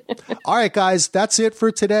 Cool. Yeah. All right, guys, that's it for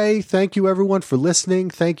today. Thank you, everyone, for listening.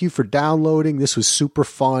 Thank you for downloading. This was super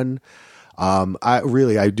fun. I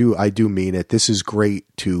do mean it. This is great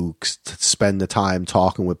to spend the time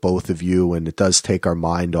talking with both of you, and it does take our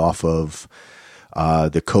mind off of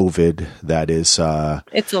the COVID that is.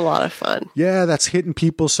 It's a lot of fun. Yeah, that's hitting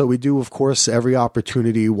people. So we do, of course, every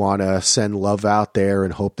opportunity want to send love out there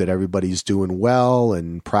and hope that everybody's doing well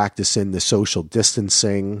and practicing the social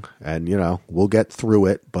distancing. And, we'll get through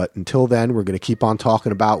it. But until then, we're going to keep on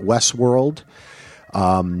talking about Westworld.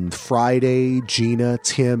 Friday, Gina,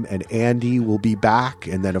 Tim, and Andy will be back.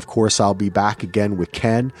 And then, of course, I'll be back again with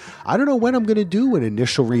Ken. I don't know when I'm going to do an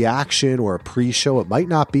initial reaction or a pre-show. It might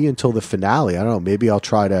not be until the finale. I don't know. Maybe I'll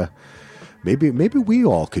try to, maybe we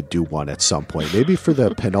all could do one at some point. Maybe for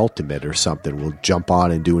the penultimate or something, we'll jump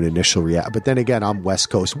on and do an initial react. But then again, I'm West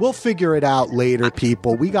Coast. We'll figure it out later,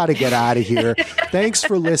 people. We got to get out of here. Thanks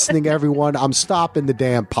for listening, everyone. I'm stopping the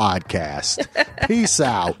damn podcast. Peace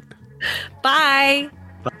out. Bye.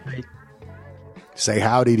 Bye. Say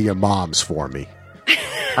howdy to your moms for me.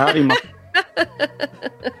 Howdy, Mom.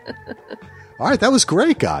 All right, that was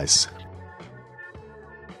great, guys.